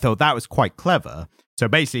 And I thought that was quite clever. So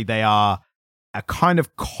basically, they are a kind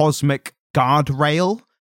of cosmic guardrail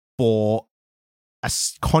for a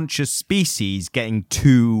conscious species getting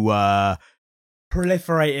too...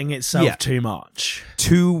 proliferating itself too much.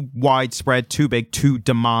 Too widespread, too big, too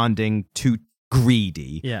demanding, too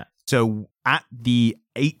greedy. Yeah. So at the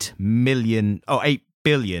 8 billion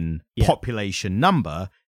population number,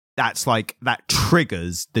 that's like, that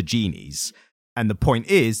triggers the genies. And the point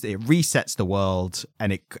is, it resets the world,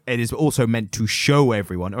 and it is also meant to show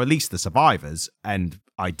everyone, or at least the survivors, and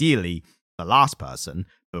ideally the last person,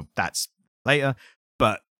 but that's later,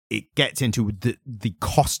 but it gets into the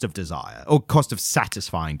cost of desire, or cost of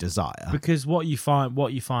satisfying desire. Because what you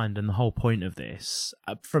find, and the whole point of this,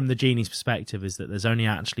 from the genie's perspective, is that there's only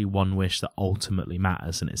actually one wish that ultimately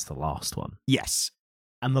matters, and it's the last one. Yes.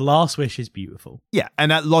 And the last wish is beautiful. Yeah,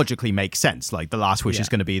 and that logically makes sense. Like, the last wish is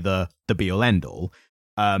going to be the be-all, end-all.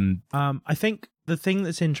 I think the thing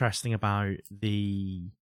that's interesting about the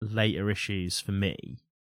later issues for me,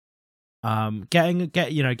 getting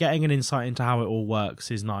an insight into how it all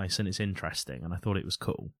works is nice and it's interesting, and I thought it was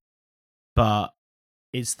cool. But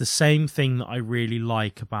it's the same thing that I really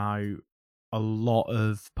like about a lot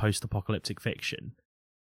of post-apocalyptic fiction.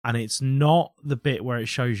 And it's not the bit where it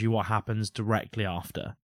shows you what happens directly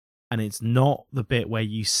after. And it's not the bit where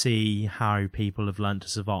you see how people have learned to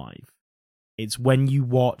survive. It's when you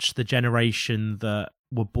watch the generation that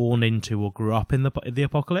were born into or grew up in the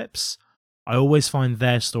apocalypse. I always find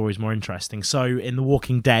their stories more interesting. So in The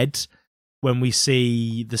Walking Dead, when we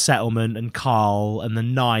see the settlement and Carl and the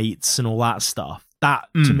knights and all that stuff, that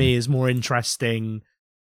to me is more interesting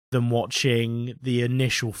than watching the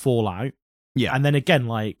initial fallout. Yeah. And then again,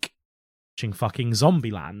 like, watching fucking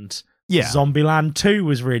Zombieland. Yeah. Zombieland 2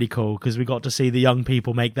 was really cool because we got to see the young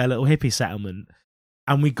people make their little hippie settlement.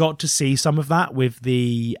 And we got to see some of that with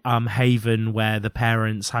the haven where the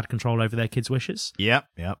parents had control over their kids' wishes. Yep.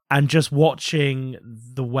 And just watching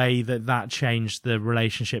the way that changed the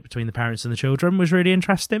relationship between the parents and the children was really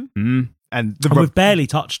interesting. And we've barely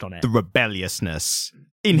touched on it. The rebelliousness,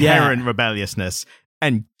 inherent rebelliousness,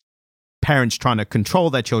 and parents trying to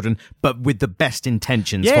control their children, but with the best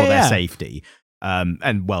intentions for their safety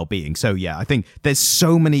and well-being. So yeah, I think there's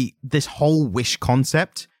so many, this whole wish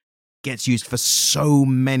concept gets used for so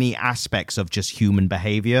many aspects of just human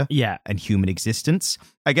behavior and human existence.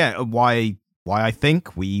 Again, why I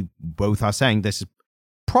think we both are saying this is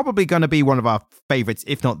probably going to be one of our favorites,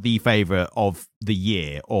 if not the favorite of the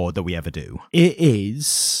year or that we ever do. It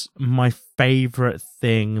is my favorite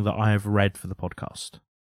thing that I have read for the podcast.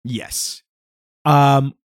 Yes.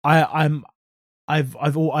 I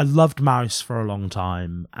loved Mouse for a long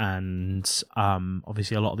time, and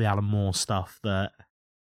obviously a lot of the Alan Moore stuff that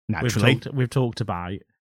we've talked about.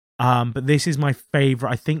 But this is my favorite.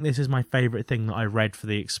 I think this is my favorite thing that I read for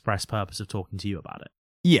the express purpose of talking to you about it.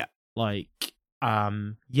 Yeah. Like,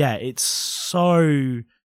 it's so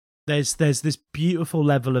there's this beautiful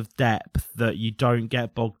level of depth that you don't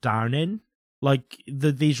get bogged down in. Like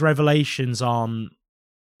these revelations aren't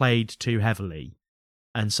played too heavily.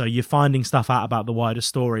 And so you're finding stuff out about the wider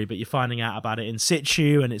story, but you're finding out about it in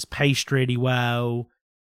situ, and it's paced really well.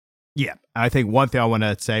 Yeah, I think one thing I want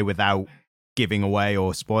to say without giving away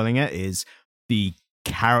or spoiling it is the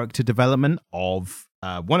character development of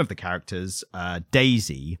one of the characters,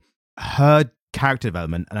 Daisy. Her character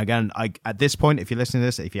development, and again, at this point, if you're listening to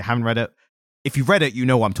this, if you haven't read it, if you've read it, you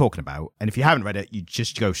know what I'm talking about, and if you haven't read it, you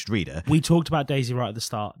just go should read it. We talked about Daisy right at the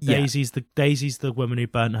start. Yeah. Daisy's the woman who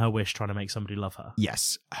burnt her wish trying to make somebody love her.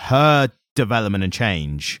 Yes, her development and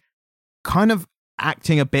change, kind of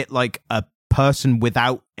acting a bit like a person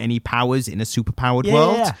without any powers in a superpowered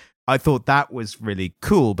world. Yeah. I thought that was really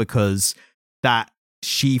cool because that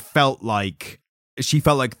she felt like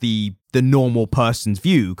the normal person's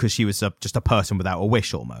view because she was just a person without a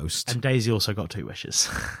wish almost. And Daisy also got 2 wishes.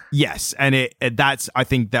 Yes, and that's I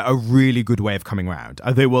think that a really good way of coming around.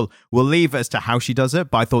 I think we'll leave as to how she does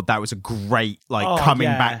it, but I thought that was a great coming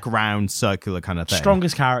back round circular kind of thing.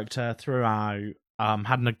 Strongest character throughout.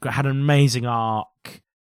 Had an amazing arc.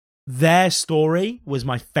 Their story was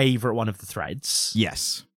my favorite one of the threads.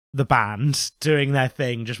 Yes. The band doing their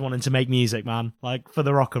thing, just wanting to make music, man. Like, for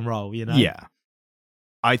the rock and roll, you know? Yeah.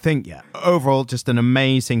 I think, overall, just an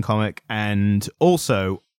amazing comic. And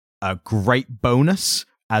also, a great bonus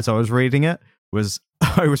as I was reading it was,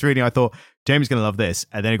 I thought, Jamie's going to love this.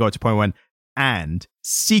 And then it got to a point when, and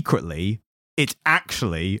secretly, it's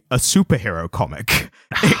actually a superhero comic.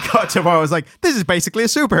 It got to where I was like, this is basically a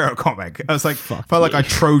superhero comic. I was like, felt like I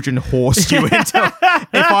Trojan horsed you into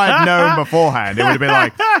if I had known beforehand, it would have been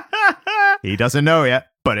like, he doesn't know yet,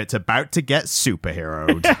 but it's about to get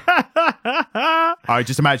superheroed. I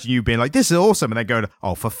just imagine you being like, this is awesome, and then going,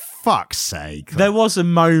 oh, for fuck's sake. There was a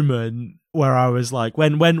moment where I was like,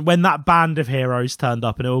 when that band of heroes turned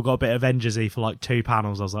up and it all got a bit Avengers-y for like 2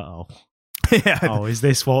 panels, I was like, oh. Yeah. Oh, is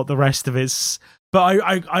this what the rest of it's... But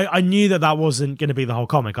I knew that wasn't going to be the whole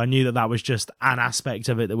comic. I knew that was just an aspect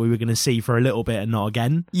of it that we were going to see for a little bit and not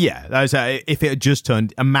again. Yeah, that was, if it had just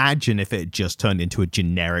turned... Imagine if it had just turned into a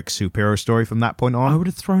generic superhero story from that point on. I would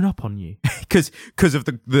have thrown up on you. Because of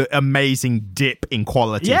the amazing dip in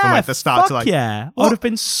quality from like the start to like... yeah. I would have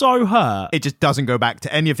been so hurt. It just doesn't go back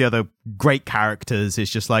to any of the other great characters.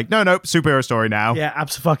 It's just like, no, superhero story now. Yeah,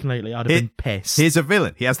 absolutely. I'd have been pissed. Here's a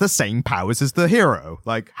villain. He has the same powers as the hero.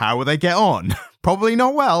 Like, how will they get on? Probably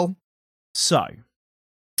not well. So,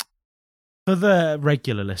 for the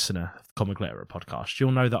regular listener of the Comic Literate podcast,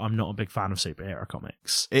 you'll know that I'm not a big fan of superhero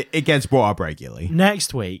comics. It gets brought up regularly.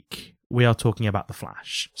 Next week, we are talking about The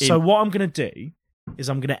Flash. So what I'm going to do is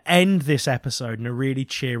I'm going to end this episode in a really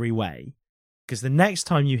cheery way, because the next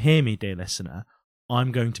time you hear me, dear listener,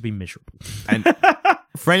 I'm going to be miserable. And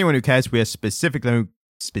for anyone who cares, we are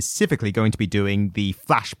specifically going to be doing the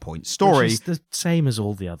Flashpoint story. Which is the same as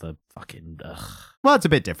all the other fucking... Well, it's a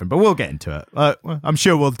bit different, but we'll get into it. I'm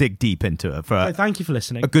sure we'll dig deep into it for thank you for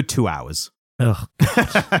listening. A good 2 hours. Ugh.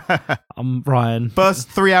 I'm Ryan. First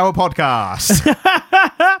 3-hour podcast.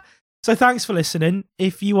 So thanks for listening.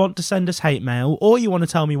 If you want to send us hate mail or you want to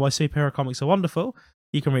tell me why superhero comics are wonderful,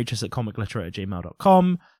 you can reach us at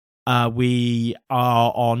comicliterate@gmail.com. We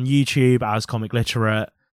are on YouTube as Comic Literate.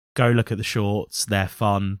 Go look at the shorts; they're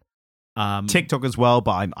fun. TikTok as well,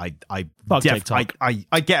 but TikTok.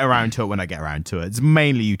 I get around to it when I get around to it. It's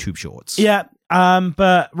mainly YouTube Shorts. Yeah,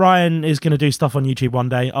 but Ryan is going to do stuff on YouTube one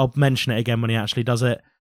day. I'll mention it again when he actually does it.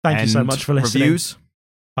 Thank you so much for listening. Reviews.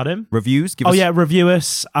 Pardon? Reviews. Review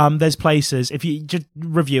us. There's places if you just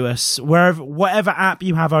review us whatever app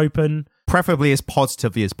you have open, preferably as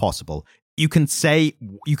positively as possible. You can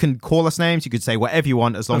call us names, you could say whatever you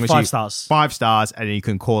want as long as 5 stars. 5 stars, and then you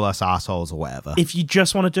can call us assholes or whatever. If you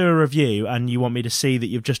just want to do a review and you want me to see that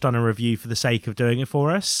you've just done a review for the sake of doing it for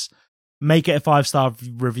us, make it a 5-star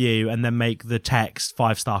review and then make the text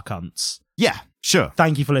 5-star cunts. Yeah, sure.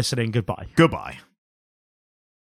 Thank you for listening. Goodbye. Goodbye.